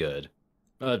pretty good.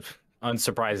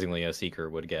 Unsurprisingly, a Seeker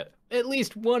would get at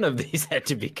least one of these had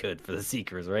to be good for the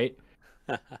Seekers, right?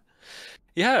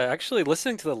 Yeah, actually,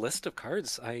 listening to the list of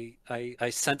cards, I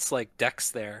sense like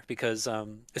decks there, because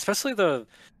especially the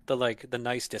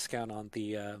nice discount on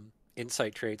the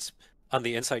insight traits, on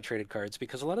the insight traded cards,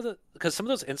 because some of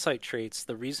those insight traits,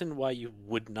 the reason why you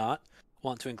would not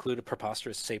want to include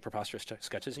preposterous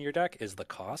sketches in your deck is the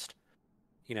cost.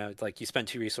 You know, it's like you spend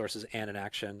 2 resources and an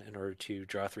action in order to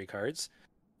draw 3 cards.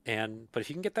 But if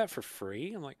you can get that for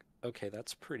free, I'm like, okay,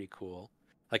 that's pretty cool.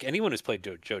 Like anyone who's played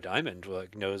Joe Diamond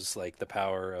knows like the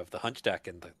power of the Hunch deck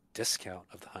and the discount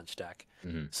of the Hunch deck.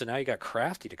 Mm-hmm. So now you got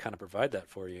Crafty to kind of provide that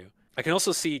for you. I can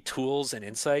also see tools and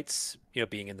insights,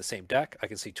 being in the same deck. I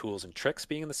can see tools and tricks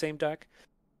being in the same deck.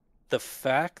 The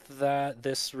fact that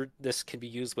this can be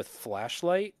used with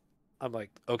Flashlight, I'm like,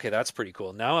 okay, that's pretty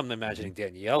cool. Now I'm imagining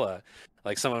Daniela,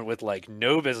 like someone with like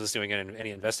no business doing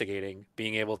any investigating,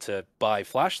 being able to buy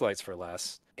flashlights for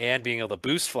less and being able to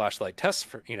boost flashlight tests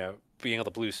for, being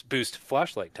able to boost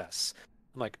flashlight tests.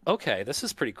 I'm like, okay, this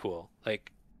is pretty cool.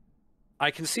 Like,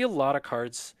 I can see a lot of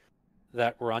cards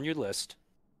that were on your list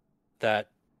that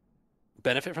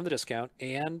benefit from the discount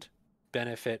and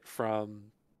benefit from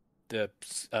the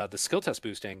skill test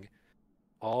boosting.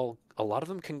 A lot of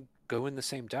them can go in the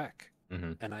same deck.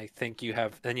 Mm-hmm. And I think you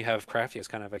have Crafty as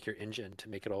kind of like your engine to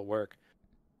make it all work.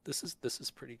 This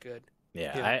is pretty good.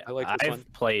 Yeah, I like this one.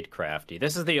 I've played Crafty.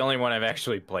 This is the only one I've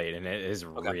actually played, and it is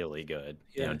really good.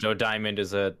 Yeah. Joe Diamond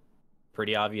is a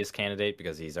pretty obvious candidate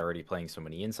because he's already playing so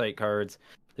many insight cards.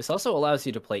 This also allows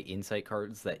you to play insight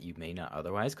cards that you may not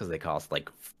otherwise, because they cost like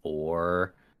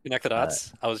 4. Connect the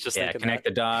dots. I was just thinking connect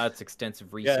the dots,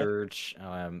 extensive research.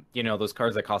 Yeah. Those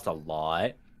cards that cost a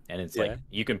lot. And it's like,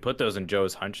 you can put those in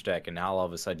Joe's Hunch deck, and now all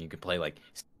of a sudden you can play like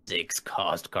 6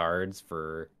 cost cards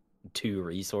for 2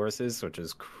 resources, which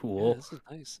is cool. Yeah, this is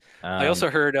nice. I also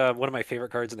heard one of my favorite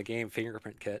cards in the game,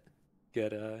 Fingerprint Kit,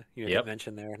 get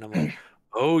mentioned there. And I'm like,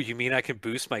 oh, you mean I can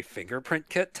boost my Fingerprint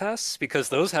Kit tests? Because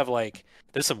those have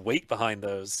there's some weight behind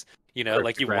those.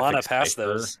 Like you want to pass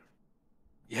those.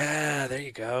 Yeah, there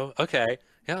you go. Okay.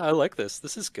 Yeah, I like this.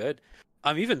 This is good.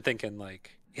 I'm even thinking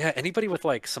anybody with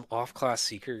some off-class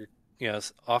seeker,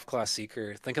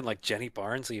 thinking like Jenny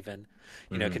Barnes even,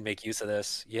 can make use of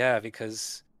this. Yeah,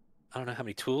 because I don't know how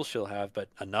many tools she'll have, but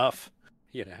enough,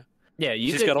 Yeah,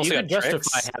 you could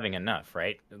justify having enough,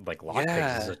 right? Like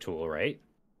lockpicks is a tool, right?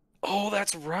 Oh,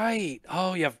 that's right.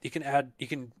 Oh, you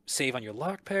can save on your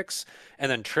lockpicks,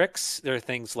 and then tricks. There are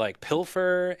things like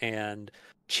Pilfer and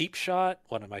Cheap Shot,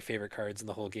 one of my favorite cards in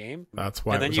the whole game. That's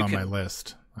why it was on my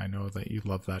list. I know that you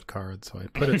love that card, so I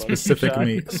put it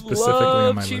specifically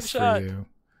on my list for you.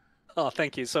 Oh,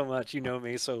 thank you so much. You know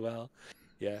me so well.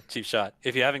 Yeah, Cheap Shot.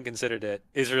 If you haven't considered it,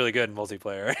 is really good in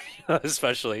multiplayer,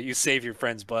 especially. You save your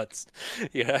friends' butts.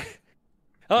 Yeah.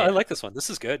 Oh, yeah. I like this one. This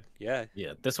is good. Yeah.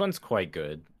 Yeah, this one's quite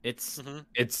good. It's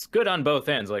good on both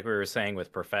ends, like we were saying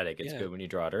with Prophetic. It's good when you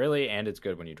draw it early, and it's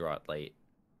good when you draw it late.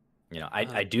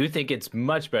 I do think it's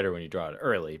much better when you draw it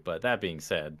early, but that being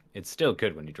said, it's still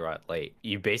good when you draw it late.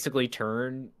 You basically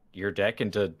turn your deck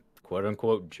into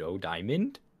quote-unquote Joe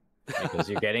Diamond, because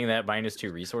you're getting that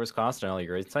 -2 resource cost on all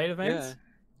your insight events.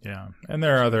 Yeah, and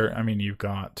there are you've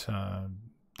got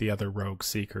the other Rogue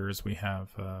Seekers. We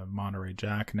have Monterey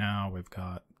Jack now. We've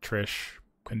got Trish,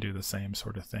 can do the same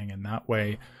sort of thing in that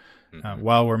way.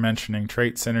 While we're mentioning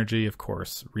trait synergy, of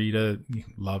course, Rita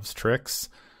loves tricks.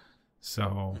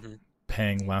 So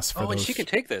paying less for Oh, those. and she can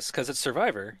take this because it's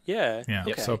Survivor. Yeah. Yeah,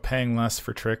 Okay. so paying less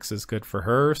for tricks is good for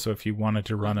her. So if you wanted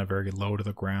to run a very low to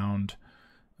the ground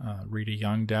Rita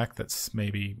Young deck that's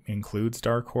maybe includes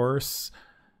Dark Horse,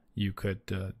 you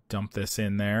could dump this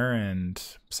in there and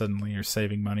suddenly you're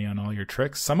saving money on all your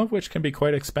tricks, some of which can be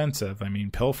quite expensive. I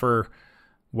mean, Pilfer,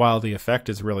 while the effect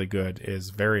is really good, is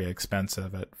very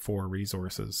expensive at 4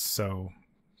 resources. So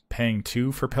paying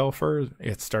 2 for Pilfer,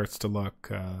 it starts to look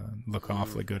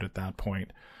awfully good at that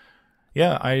point.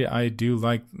 Yeah, I do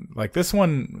like this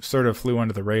one sort of flew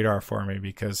under the radar for me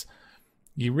because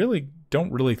you really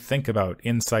don't really think about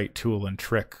insight, tool, and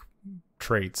trick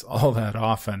traits all that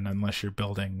often unless you're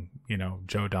building,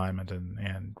 Joe Diamond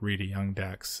and Rita Young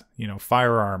decks.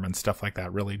 Firearm and stuff like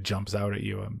that really jumps out at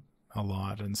you a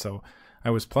lot. And so I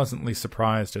was pleasantly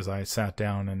surprised as I sat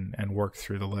down and worked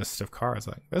through the list of cards.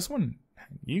 Like, this one,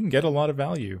 you can get a lot of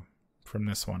value from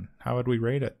this one. How would we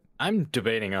rate it? I'm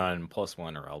debating on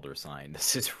 +1 or Elder Sign.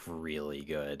 This is really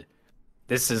good.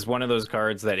 This is one of those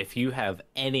cards that if you have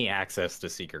any access to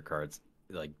secret cards,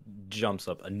 like, jumps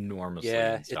up enormously.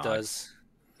 Yeah, in stock. it does.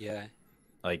 Yeah.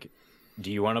 Like, do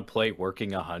you want to play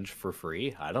Working a Hunch for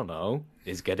free? I don't know.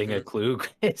 Is getting a clue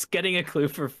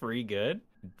for free good?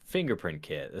 Fingerprint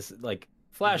Kit. This is like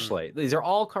Flashlight. These are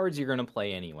all cards you're going to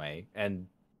play anyway, and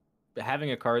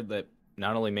having a card that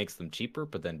not only makes them cheaper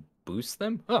but then boosts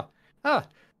them.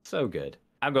 So good.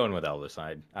 I'm going with Elder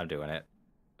Sign. I'm doing it.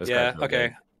 Yeah.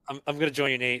 Okay. I'm going to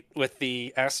join you, Nate, with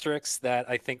the asterisks that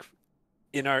I think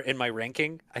in my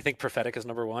ranking, I think Prophetic is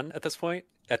number 1 at this point.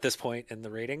 At this point in the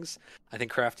ratings, I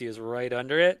think Crafty is right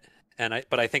under it,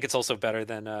 but I think it's also better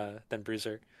than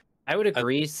Bruiser. I would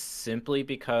agree simply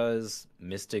because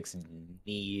Mystics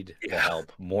need the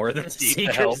help more than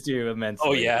Seekers do immensely.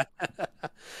 Oh yeah.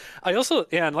 I also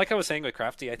and like I was saying with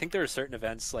Crafty, I think there are certain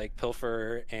events like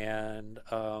Pilfer and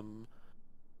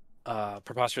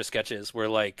Preposterous Sketches where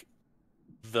like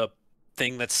the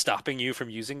thing that's stopping you from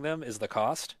using them is the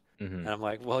cost. And I'm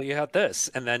like, well, you had this,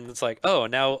 and then it's like, oh,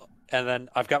 now, and then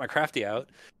I've got my Crafty out,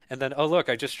 and then, oh, look,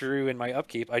 I just drew in my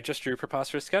upkeep, I just drew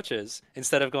Preposterous Sketches.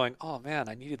 Instead of going, oh man,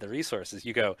 I needed the resources,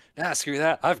 you go, screw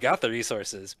that, I've got the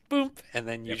resources, boom, and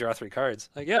then you draw 3 cards.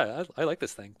 Like, yeah, I like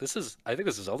this thing. I think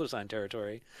this is Elder Sign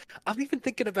territory. I'm even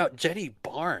thinking about Jenny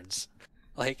Barnes.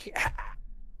 Like,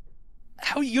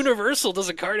 how universal does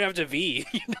a card have to be?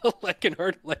 Like in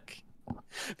order, like.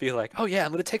 Be like, oh yeah,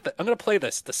 I'm gonna play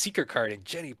the secret card in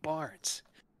Jenny Barnes.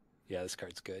 Yeah, this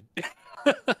card's good.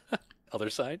 Elder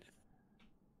Sign.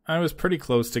 I was pretty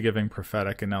close to giving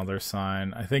Prophetic an Elder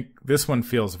Sign. I think this one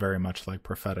feels very much like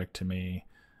Prophetic to me.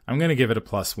 I'm gonna give it a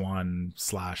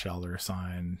 +1 / Elder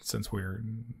Sign since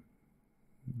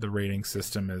the rating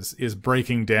system is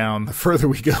breaking down the further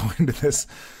we go into this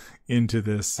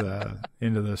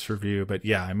review. But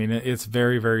yeah, I mean it's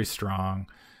very, very strong.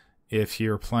 If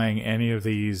you're playing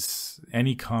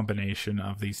any combination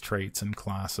of these traits and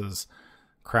classes,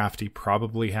 Crafty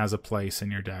probably has a place in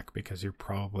your deck because you're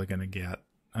probably going to get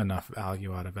enough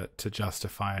value out of it to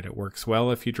justify it. It works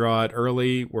well if you draw it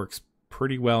early, works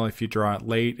pretty well if you draw it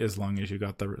late, as long as you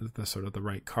got the sort of the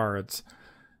right cards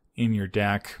in your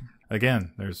deck.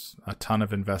 Again, there's a ton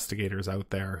of investigators out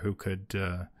there who can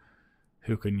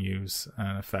use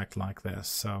an effect like this.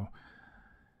 So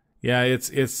yeah,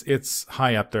 it's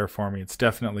high up there for me. It's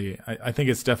definitely, I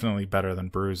think it's definitely better than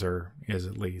Bruiser is,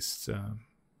 at least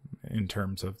in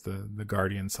terms of the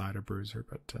Guardian side of Bruiser.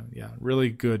 But yeah, really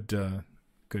good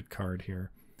card here.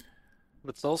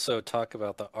 Let's also talk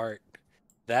about the art.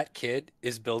 That kid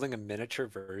is building a miniature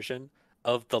version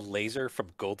of the laser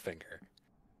from Goldfinger.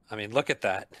 I mean, look at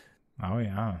that. Oh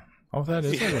yeah. Oh, that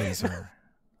is a laser.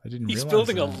 I didn't realize he's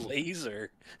building that. A laser.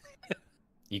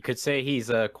 You could say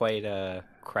he's quite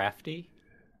crafty.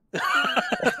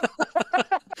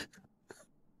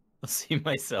 I'll see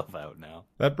myself out now.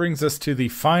 That brings us to the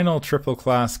final triple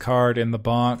class card in the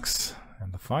box,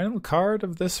 and the final card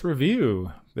of this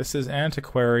review. This is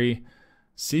Antiquary,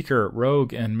 Seeker,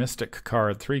 Rogue, and Mystic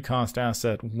card. 3-cost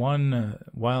asset, 1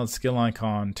 wild skill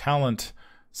icon, talent,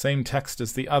 same text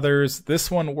as the others. This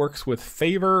one works with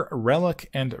Favor, Relic,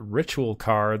 and Ritual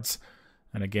cards.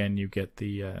 And again, you get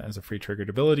the, as a free triggered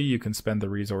ability, you can spend the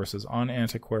resources on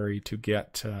Antiquary to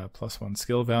get +1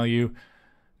 skill value.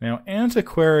 Now,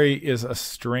 Antiquary is a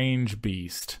strange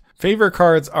beast. Favor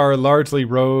cards are largely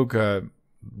rogue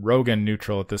and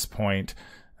neutral at this point.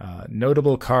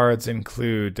 Notable cards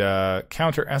include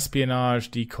counter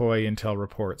espionage, decoy, intel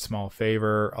report, small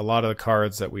favor. A lot of the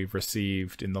cards that we've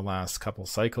received in the last couple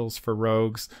cycles for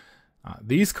rogues.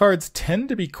 These cards tend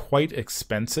to be quite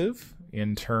expensive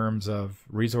in terms of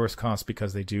resource cost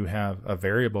because they do have a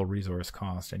variable resource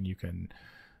cost, and you can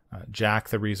jack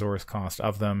the resource cost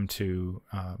of them to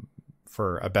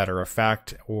for a better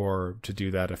effect, or to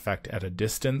do that effect at a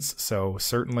distance. So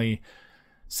certainly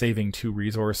saving 2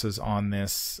 resources on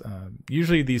this.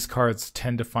 Usually these cards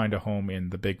tend to find a home in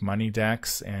the big money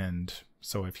decks, and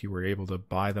so if you were able to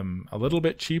buy them a little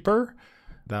bit cheaper,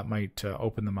 that might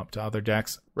open them up to other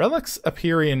decks. Relics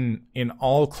appear in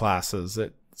all classes.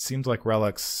 It seems like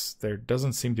relics, there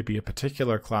doesn't seem to be a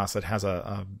particular class that has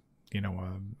a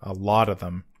lot of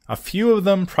them. A few of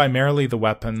them, primarily the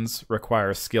weapons,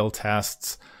 require skill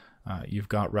tests. You've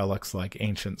got relics like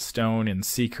Ancient Stone in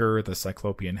Seeker, the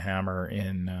Cyclopean Hammer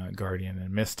in Guardian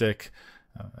and Mystic,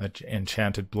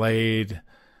 Enchanted Blade,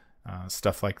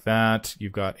 stuff like that.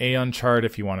 You've got Aeon Chart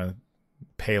if you want to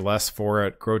pay less for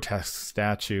it, Grotesque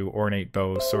Statue, Ornate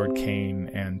Bow, Sword Cane,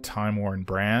 and Time-Worn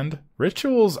Brand.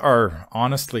 Rituals are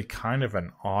honestly kind of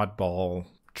an oddball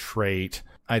trait.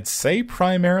 I'd say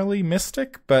primarily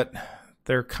Mystic, but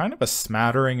they're kind of a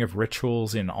smattering of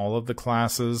rituals in all of the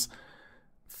classes.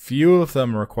 Few of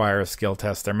them require a skill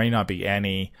test. There may not be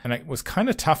any. And it was kind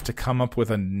of tough to come up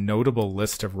with a notable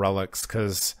list of relics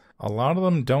because a lot of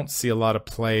them don't see a lot of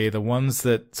play. The ones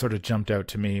that sort of jumped out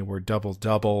to me were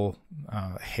Double,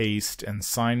 Haste, and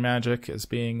Sign Magic as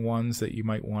being ones that you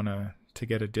might want to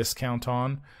get a discount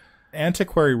on.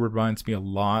 Antiquary reminds me a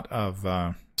lot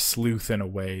of Sleuth in a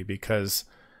way, because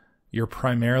you're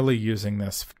primarily using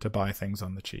this to buy things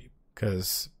on the cheap.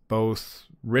 Because both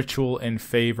Ritual and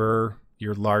Favor,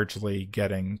 you're largely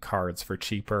getting cards for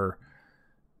cheaper.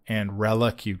 And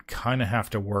Relic, you kind of have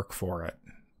to work for it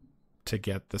to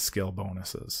get the skill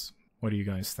bonuses. What do you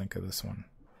guys think of this one?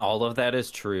 All of that is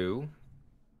true.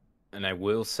 And I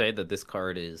will say that this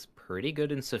card is pretty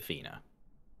good in Safina.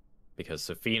 Because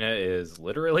Safina is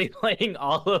literally playing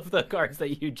all of the cards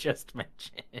that you just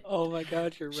mentioned. Oh my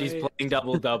god, you're right. She's playing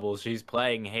double, she's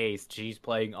playing haste, she's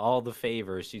playing all the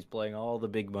favors, she's playing all the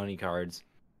big money cards.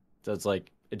 So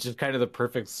it's just kind of the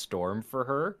perfect storm for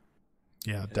her.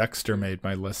 Yeah, Dexter made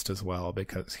my list as well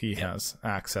because he has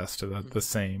access to the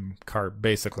same card,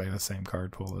 basically the same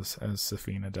card pool as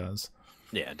Safina does.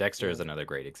 Yeah, Dexter is another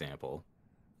great example.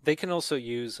 They can also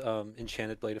use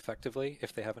Enchanted Blade effectively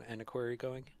if they have an Antiquary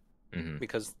going. Mm-hmm.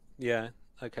 Because, yeah,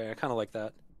 okay, I kind of like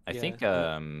that. I think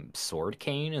Sword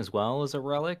Cane as well is a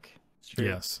relic.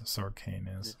 Yes, Sword Cane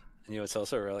is. And it's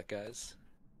also a relic, guys.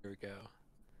 Here we go.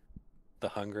 The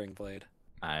Hungering Blade.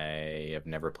 I have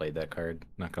never played that card,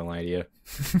 not gonna lie to you.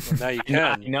 Well, now you can.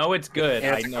 I know it's good.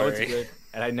 I know it's Antiquary. good.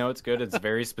 And I know it's good. It's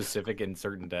very specific in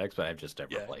certain decks, but I've just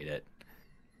never played it.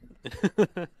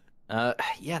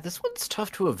 Yeah, this one's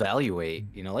tough to evaluate.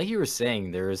 Like you were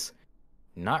saying, there's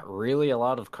not really a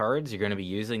lot of cards you're going to be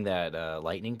using that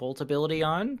lightning bolt ability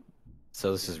on.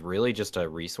 So this is really just a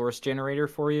resource generator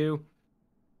for you.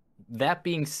 That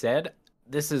being said,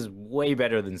 this is way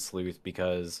better than Sleuth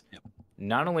because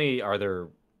not only are there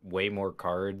way more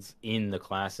cards in the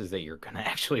classes that you're going to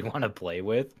actually want to play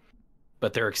with,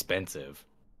 but they're expensive.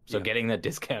 So getting that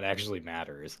discount actually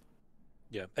matters.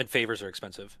 Yeah, and favors are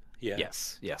expensive. Yeah.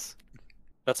 Yes.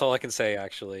 That's all I can say,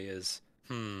 actually, is,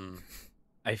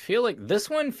 I feel like this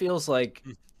one feels like,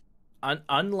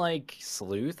 unlike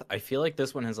Sleuth, I feel like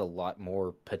this one has a lot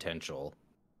more potential.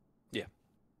 Yeah.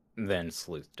 Than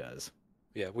Sleuth does.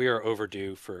 Yeah, we are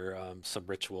overdue for some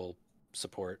ritual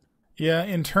support. Yeah,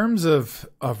 in terms of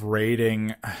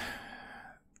rating,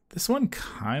 this one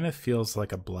kind of feels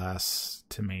like a bless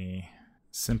to me,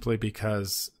 simply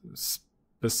because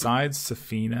besides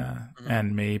Safina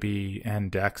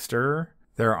and Dexter,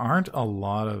 there aren't a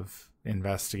lot of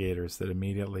investigators that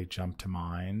immediately jump to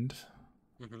mind.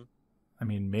 Mm-hmm. I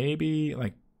mean, maybe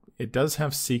it does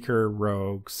have Seeker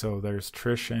Rogue, so there's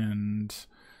Trish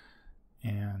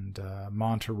and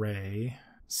Monterey.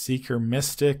 Seeker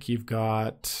Mystic, you've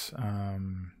got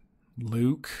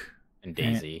Luke and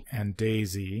Daisy. And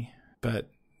Daisy, but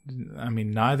I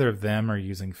mean, neither of them are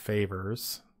using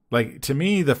favors. To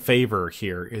me, the favor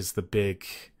here is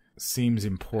seems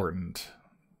important.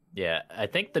 Yeah, I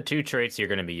think the two traits you're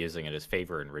going to be using it is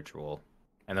favor and ritual.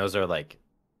 And those are I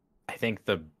think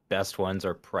the best ones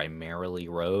are primarily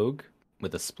rogue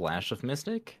with a splash of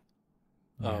mystic.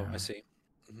 Oh, I see.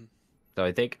 Mm-hmm. So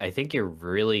I think you're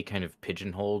really kind of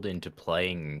pigeonholed into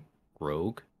playing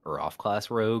rogue or off-class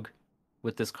rogue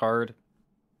with this card.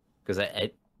 Because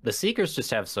the Seekers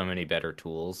just have so many better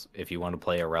tools. If you want to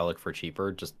play a relic for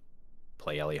cheaper, just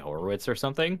play Ellie Horowitz or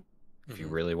something. If you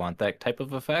really want that type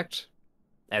of effect.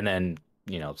 And then,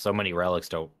 so many relics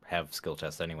don't have skill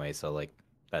tests anyway, so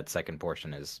that second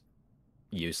portion is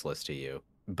useless to you.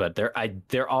 But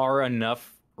there are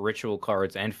enough ritual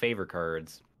cards and favor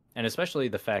cards, and especially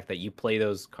the fact that you play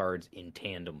those cards in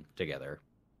tandem together.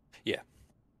 Yeah.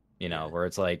 You know, where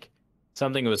it's like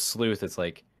something with Sleuth, it's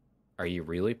like, are you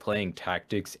really playing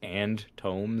tactics and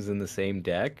tomes in the same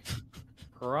deck?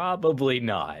 Probably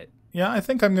not. Yeah, I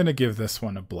think I'm going to give this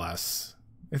one a bless.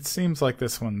 It seems like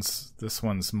this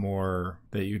one's more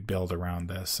that you'd build around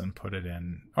this and put it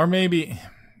in. Or maybe,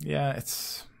 yeah,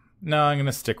 no, I'm going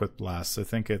to stick with bless. I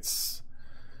think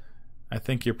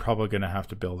you're probably going to have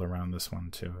to build around this one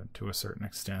to a certain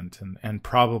extent, and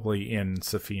probably in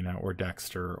Safina or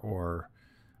Dexter, or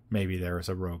maybe there's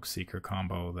a Rogue Seeker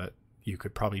combo that you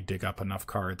could probably dig up enough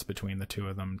cards between the two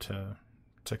of them to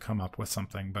come up with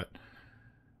something. But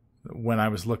when I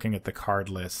was looking at the card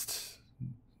list,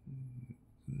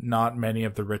 not many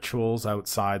of the rituals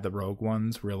outside the Rogue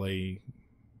ones really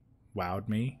wowed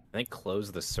me. I think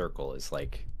Close the Circle is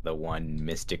like the one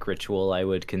mystic ritual I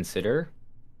would consider.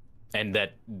 And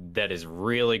that is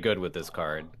really good with this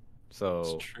card.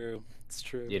 So It's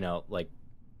true. You know, like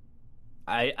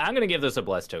I'm gonna give this a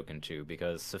blessed token too,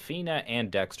 because Safina and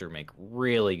Dexter make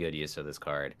really good use of this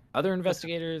card. Other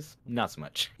investigators, not so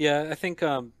much. Yeah, I think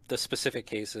the specific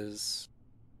cases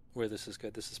where this is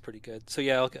good, this is pretty good. So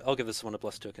yeah, I'll give this one a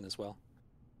blessed token as well.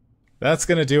 That's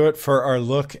going to do it for our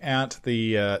look at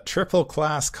the triple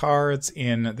class cards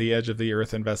in the Edge of the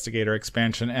Earth Investigator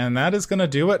expansion, and that is going to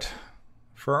do it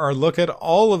for our look at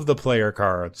all of the player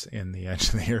cards in the Edge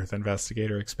of the Earth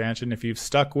Investigator expansion. If you've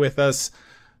stuck with us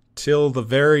till the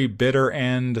very bitter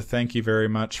end, thank you very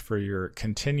much for your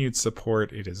continued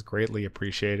support. It is greatly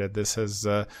appreciated. This has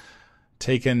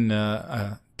taken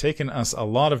us a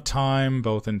lot of time,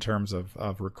 both in terms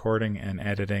of recording and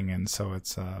editing, and so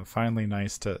it's finally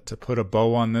nice to put a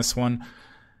bow on this one.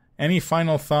 Any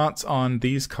final thoughts on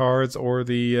these cards or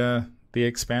the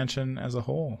expansion as a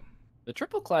whole? The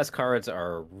triple class cards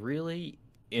are a really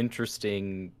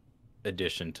interesting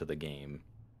addition to the game.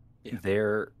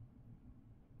 Yeah.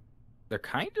 They're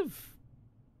kind of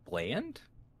bland.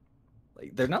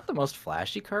 Like, they're not the most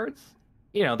flashy cards.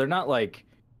 You know, they're not like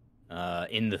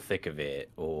in the thick of it,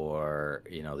 or,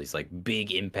 you know, these like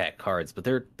big impact cards, but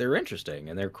they're interesting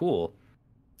and they're cool.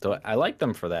 So I like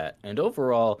them for that. And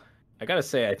overall, I gotta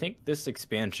say, I think this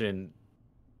expansion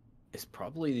is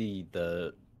probably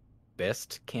the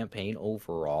best campaign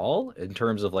overall in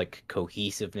terms of like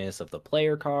cohesiveness of the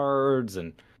player cards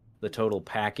and the total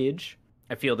package.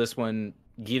 I feel this one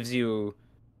gives you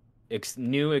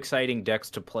new exciting decks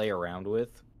to play around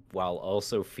with while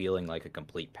also feeling like a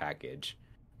complete package.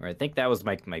 Or I think that was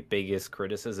my biggest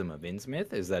criticism of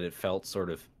Innsmouth, is that it felt sort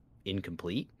of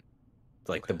incomplete.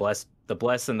 Like the bless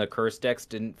and the curse decks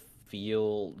didn't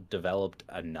feel developed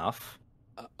enough.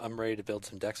 I'm ready to build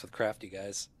some decks with Crafty,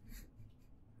 guys.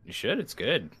 You should. It's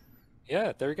good.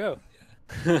 Yeah, there we go.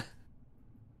 Yeah.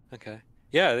 Okay.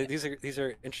 Yeah, these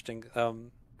are interesting.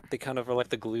 They kind of are like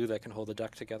the glue that can hold a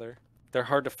deck together. They're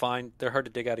hard to find. They're hard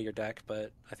to dig out of your deck,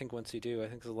 but I think once you do, I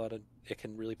think there's a lot of it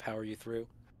can really power you through.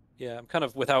 Yeah, I'm kind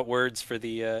of without words for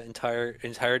the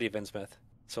entirety of Innsmouth,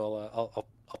 so I'll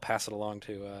pass it along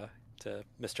to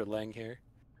Mr. Leng here.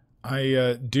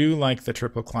 I do like the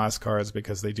triple class cards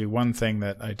because they do one thing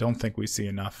that I don't think we see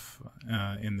enough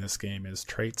in this game, is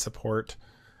trait support.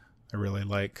 I really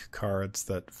like cards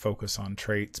that focus on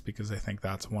traits because I think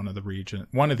that's one of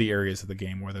the areas of the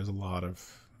game where there's a lot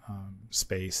of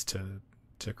space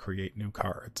to create new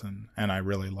cards, and I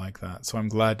really like that. So I'm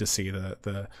glad to see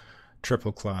the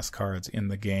triple class cards in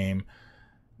the game.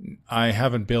 I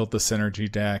haven't built the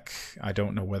synergy deck. I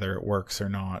don't know whether it works or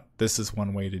not. This is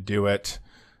one way to do it.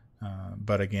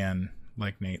 But again,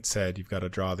 like Nate said, you've got to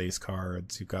draw these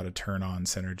cards, you've got to turn on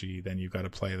synergy, then you've got to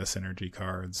play the synergy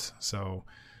cards. So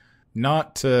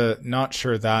not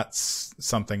sure that's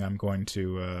something I'm going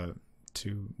to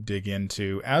dig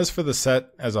into. As for the set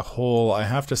as a whole, I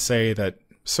have to say that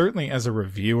certainly as a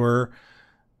reviewer,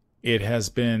 it has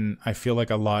been, I feel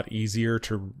like, a lot easier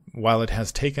to, while it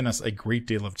has taken us a great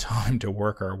deal of time to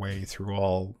work our way through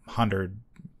all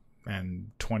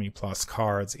 120 plus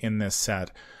cards in this set,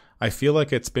 I feel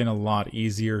like it's been a lot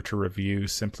easier to review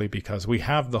simply because we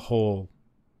have the whole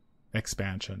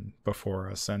expansion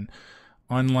before us. And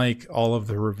unlike all of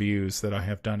the reviews that I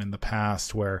have done in the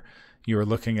past where you're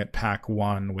looking at pack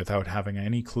 1 without having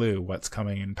any clue what's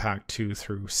coming in pack 2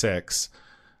 through 6,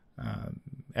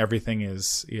 everything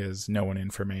is known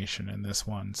information in this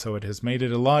one. So it has made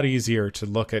it a lot easier to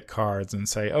look at cards and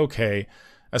say, okay,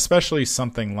 especially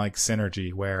something like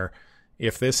Synergy, where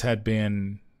if this had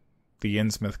been the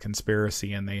Innsmouth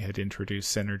Conspiracy and they had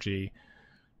introduced Synergy,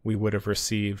 we would have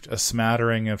received a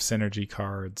smattering of Synergy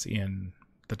cards in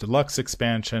the deluxe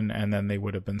expansion, and then they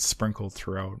would have been sprinkled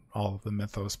throughout all of the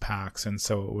Mythos packs, and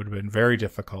so it would have been very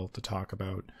difficult to talk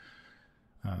about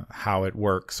how it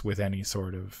works with any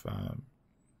sort of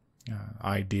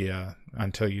idea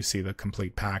until you see the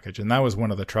complete package. And that was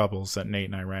one of the troubles that Nate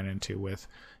and I ran into with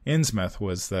Innsmouth,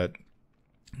 was that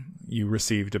you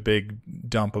received a big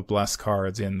dump of Bless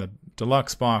cards in the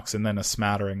deluxe box and then a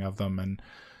smattering of them, and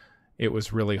it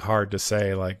was really hard to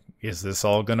say, like, is this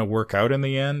all going to work out in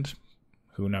the end?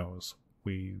 Who knows?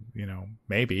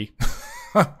 Maybe.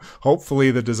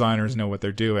 Hopefully the designers know what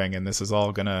they're doing, and this is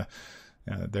all going to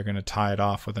they're going to tie it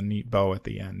off with a neat bow at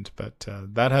the end. But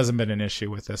that hasn't been an issue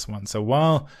with this one. So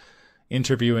while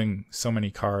interviewing so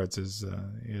many cards is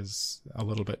a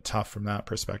little bit tough from that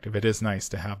perspective, it is nice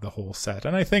to have the whole set.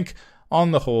 And I think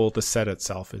on the whole, the set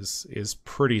itself is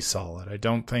pretty solid. I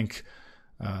don't think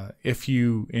if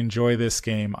you enjoy this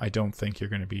game, I don't think you're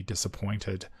going to be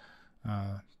disappointed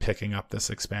picking up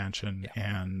this expansion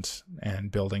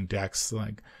and building decks.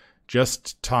 Like,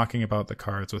 just talking about the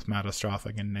cards with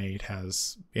Mattastrophic and Nate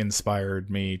has inspired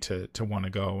me to want to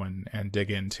go and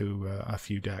dig into a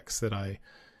few decks that I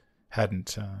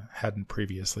hadn't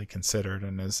previously considered.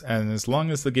 And as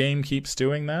long as the game keeps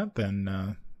doing that,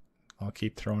 then I'll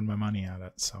keep throwing my money at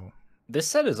it. So this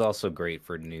set is also great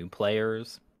for new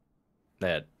players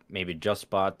that maybe just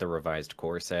bought the revised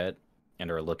core set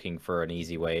and are looking for an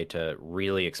easy way to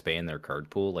really expand their card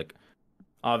pool. Like,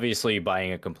 obviously,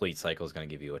 buying a complete cycle is going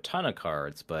to give you a ton of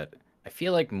cards, but I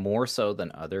feel like more so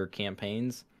than other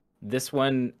campaigns, this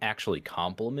one actually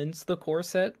complements the core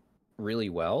set really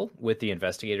well with the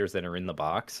investigators that are in the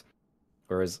box.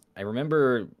 Whereas I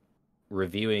remember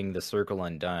reviewing The Circle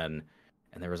Undone,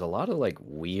 and there was a lot of like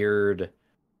weird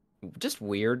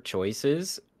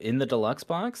choices in the deluxe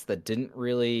box that didn't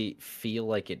really feel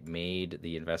like it made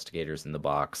the investigators in the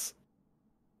box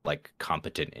like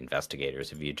competent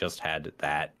investigators if you just had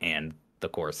that and the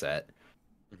core set.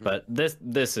 Mm-hmm. But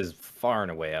this is far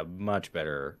and away a much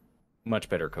better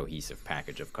cohesive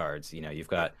package of cards. You've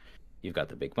got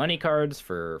the big money cards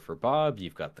for Bob,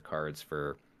 you've got the cards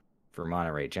for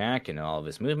Monterey Jack and all of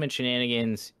his movement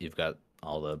shenanigans, you've got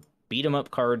all the beat 'em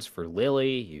up cards for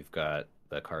Lily, you've got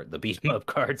the beat 'em up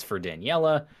cards for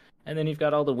Daniela, and then you've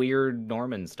got all the weird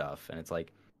Norman stuff. And it's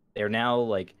like they're now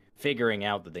like figuring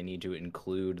out that they need to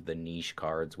include the niche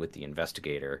cards with the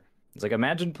investigator. It's like,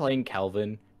 imagine playing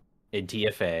Calvin in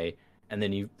TFA, and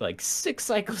then you, like, 6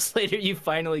 cycles later, you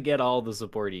finally get all the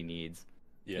support he needs.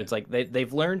 Yeah. It's like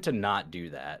they've learned to not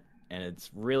do that, and it's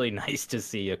really nice to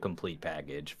see a complete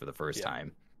package for the first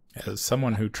time. As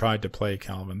someone who tried to play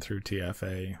Calvin through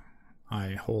TFA, I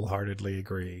wholeheartedly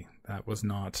agree. That was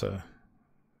not a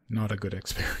good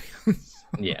experience.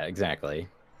 Yeah, exactly.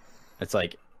 It's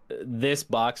like, this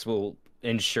box will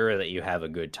ensure that you have a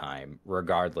good time,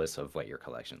 regardless of what your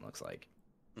collection looks like.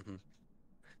 Mm-hmm.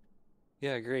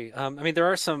 Yeah, I agree. I mean, there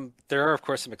are of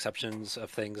course some exceptions of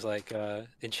things like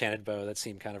Enchanted Bow that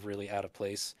seem kind of really out of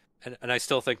place, and I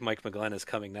still think Mike McGlenn is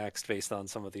coming next based on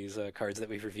some of these cards that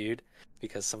we've reviewed,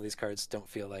 because some of these cards don't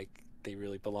feel like they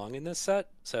really belong in this set.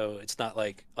 So it's not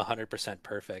like 100%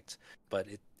 perfect, but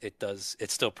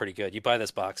it's still pretty good. You buy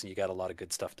this box and you got a lot of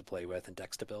good stuff to play with and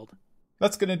decks to build.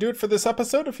 That's going to do it for this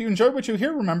episode. If you enjoyed what you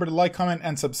hear, remember to like, comment,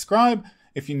 and subscribe.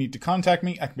 If you need to contact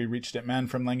me, I can be reached at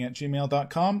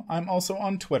manfromleng@gmail.com. I'm also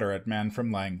on Twitter at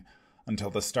manfromleng. Until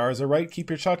the stars are right,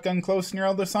 keep your shotgun close and your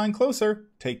elder sign closer.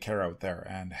 Take care out there,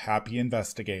 and happy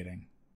investigating.